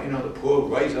is called, you know, the poor will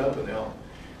rise up and they'll...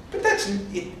 But that's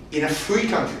in a free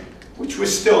country, which we're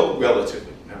still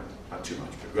relatively, no, not too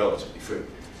much, but relatively free.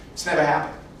 It's never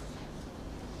happened.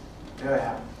 Never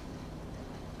happened.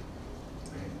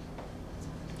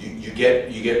 You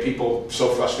get people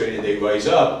so frustrated they rise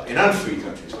up in unfree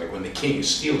countries, like when the king is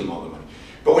stealing all the money.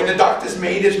 But when the doctor's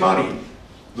made his money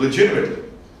legitimately,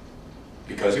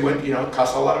 because he went, you know, it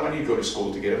cost a lot of money to go to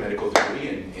school to get a medical degree,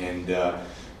 and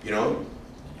you know,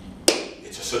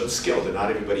 it's a certain skill that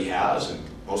not everybody has, and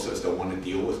most of us don't want to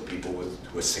deal with people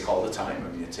who are sick all the time.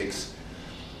 I mean, it takes,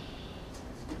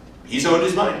 he's earned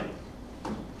his money.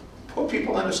 Poor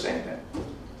people understand that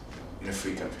in a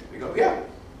free country. They go, yeah,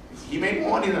 he made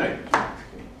more money than I.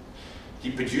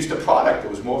 He produced a product that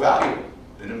was more valuable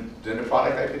than the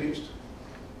product I produced.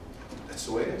 That's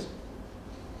the way it is.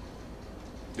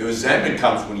 The resentment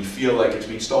comes when you feel like it's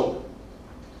being stolen.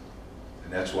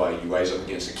 And that's why you rise up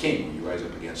against a king, or you rise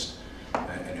up against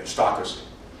an aristocracy.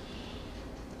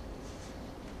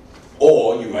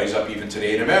 Or you rise up even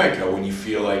today in America when you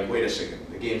feel like, wait a second,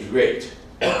 the game's rigged.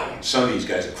 Some of these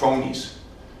guys are cronies.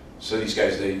 So these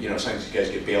guys, some of these guys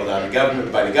get bailed out of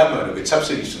government by the government, or get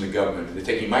subsidies from the government. They're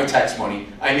taking my tax money,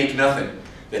 I make nothing.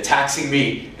 They're taxing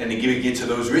me, and they're giving it to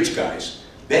those rich guys.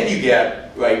 Then you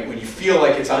get, right, when you feel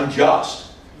like it's unjust.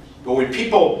 But when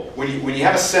people, when you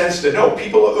have a sense that, no,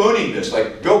 people are earning this,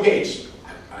 like Bill Gates.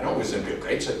 I don't resent Bill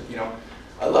Gates, you know.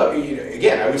 I love, you know,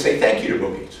 again, I would say thank you to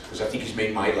Bill Gates, because I think he's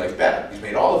made my life better. He's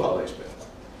made all of our lives better.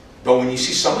 But when you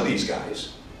see some of these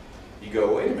guys, you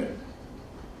go, wait a minute.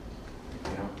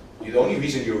 You know, the only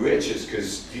reason you're rich is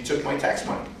because you took my tax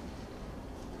money.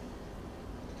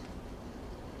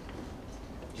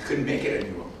 You couldn't make it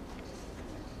anymore.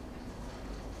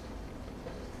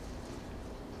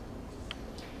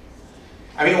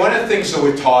 I mean, one of the things that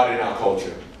we're taught in our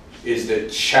culture is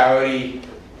that charity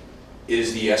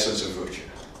is the essence of virtue.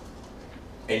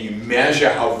 And you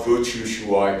measure how virtuous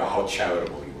you are by how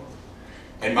charitable you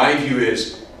are. And my view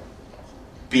is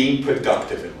being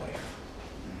productive in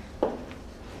life.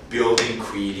 Building,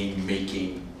 creating,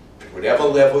 making, whatever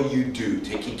level you do,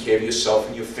 taking care of yourself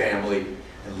and your family,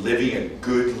 and living a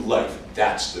good life,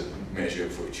 that's the measure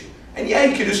of virtue. And yeah,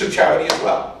 you can do some charity as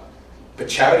well. But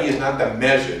charity is not the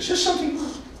measure. It's just something,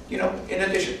 you know, in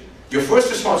addition. Your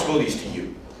first responsibility is to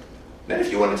you. Then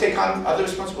if you want to take on other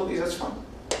responsibilities, that's fine.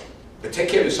 But take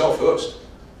care of yourself first.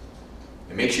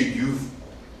 And make sure you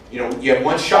have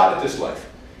one shot at this life.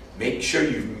 Make sure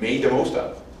you've made the most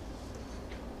of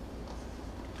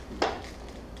it.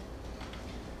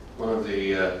 One of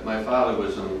the, my father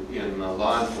was in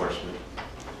law enforcement,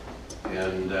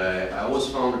 and I always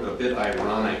found it a bit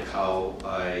ironic how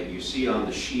you see on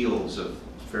the shields of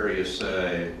various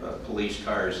police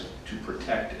cars to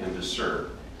protect and to serve.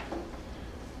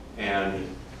 And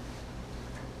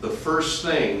the first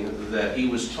thing that he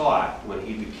was taught when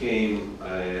he became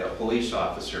a police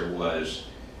officer was,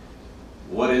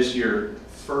 what is your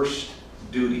first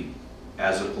duty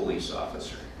as a police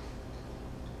officer?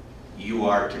 You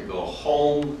are to go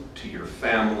home to your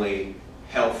family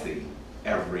healthy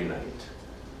every night.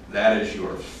 That is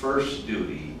your first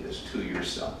duty, is to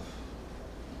yourself.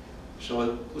 So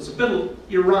it was a bit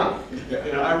ironic,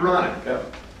 you know, ironic. Yeah.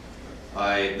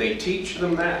 They teach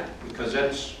them that because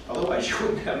that's, otherwise you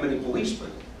wouldn't have many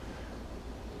policemen.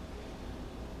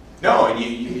 No, and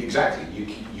exactly.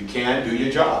 You can do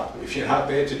your job if you're not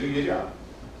there to do your job.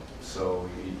 So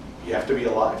you have to be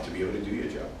alive to be able to do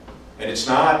your job. And it's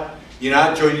not, you're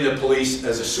not joining the police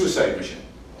as a suicide mission.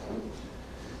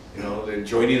 You know,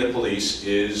 joining the police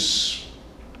is,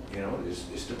 you know,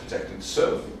 is to protect and to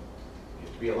serve. You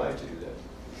have to be alive to do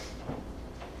that.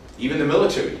 Even the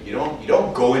military, you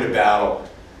don't go into battle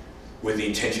with the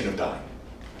intention of dying.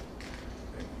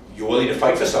 You're willing to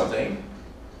fight for something,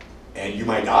 and you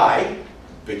might die,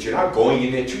 but you're not going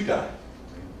in there to die.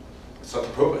 That's not the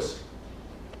purpose.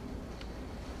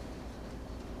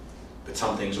 But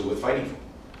some things are worth fighting for.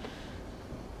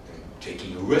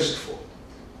 Taking a risk for,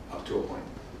 up to a point.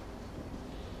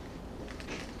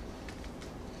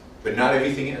 But not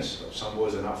everything is. Some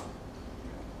was enough.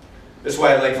 That's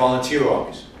why I like volunteer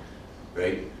armies,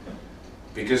 right?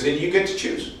 Because then you get to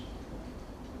choose.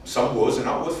 Some wars are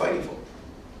not worth fighting for.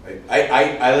 Right?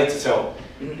 I like to tell,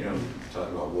 you know,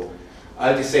 talking about war, I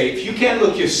like to say, if you can't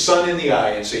look your son in the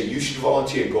eye and say, you should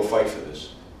volunteer and go fight for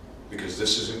this, because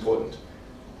this is important,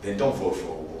 then don't vote for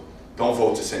a war. Don't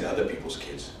vote to send other people's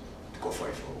kids to go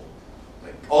fight for a war.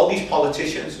 Like, all these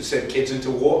politicians who send kids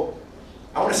into war,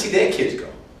 I want to see their kids go,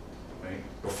 right?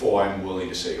 Before I'm willing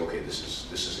to say, okay,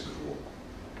 this is a good war.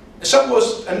 And some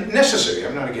wars are necessary.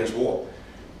 I'm not against war,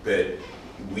 but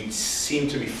we seem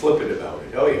to be flippant about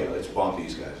it. Oh yeah, let's bomb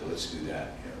these guys, or let's do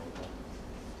that.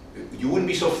 You know, you wouldn't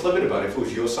be so flippant about it if it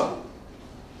was your son.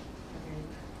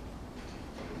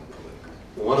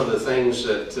 One of the things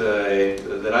that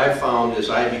that I found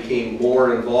as I became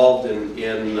more involved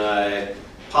in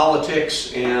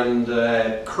politics and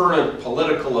current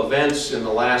political events in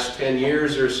the last 10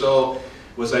 years or so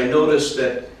was I noticed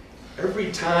that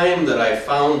every time that I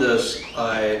found us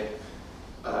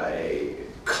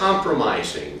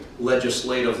compromising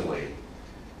legislatively,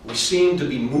 we seemed to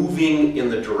be moving in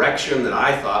the direction that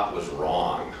I thought was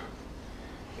wrong.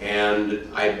 And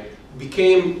I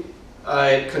became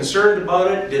concerned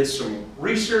about it, did some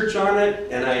research on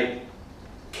it, and I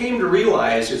came to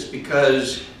realize it's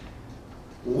because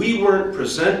we weren't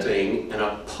presenting an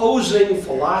opposing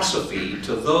philosophy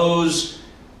to those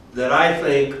that I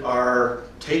think are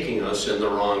taking us in the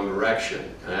wrong direction.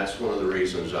 And that's one of the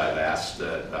reasons I've asked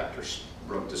Dr.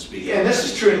 Brook to speak. Yeah, and this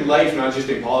is true in life, not just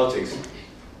in politics.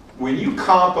 When you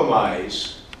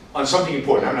compromise on something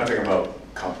important, I'm not talking about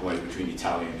compromise between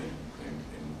Italian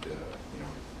and you know,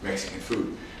 Mexican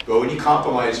food, but when you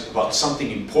compromise about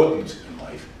something important in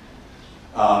life,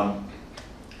 on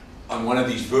one of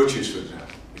these virtues, for example,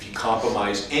 if you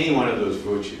compromise any one of those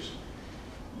virtues,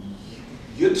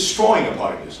 you're destroying a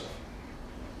part of yourself.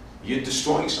 You're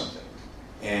destroying something.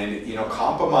 And, you know,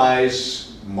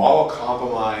 compromise, moral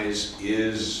compromise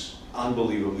is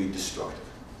unbelievably destructive.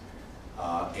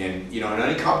 And you know, in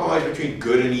any compromise between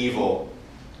good and evil,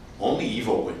 only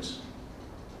evil wins.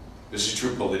 This is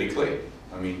true politically.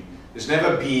 I mean, there's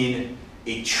never been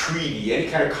a treaty, any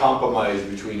kind of compromise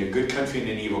between a good country and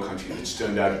an evil country that's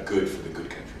turned out good for the good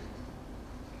country.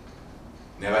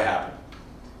 Never happened.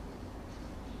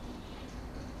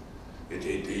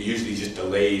 It usually just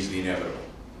delays the inevitable,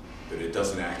 but it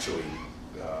doesn't actually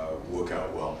work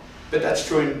out well. But that's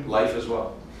true in life as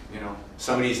well. You know,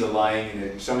 somebody's lying,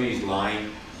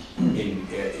 in,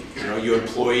 you know, your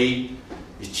employee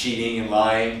is cheating and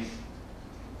lying,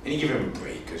 and you give him a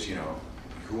break, because, you know,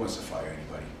 who wants to fire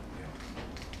anybody? You know?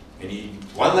 And he,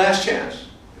 one last chance.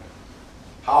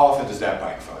 How often does that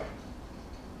backfire?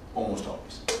 Almost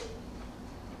always.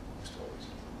 Almost always.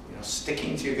 You know,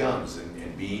 sticking to your guns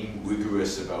and being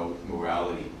rigorous about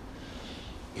morality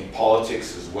in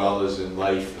politics as well as in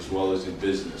life, as well as in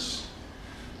business,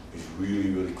 is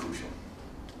really, really crucial.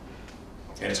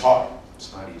 And it's hard.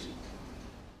 It's not easy.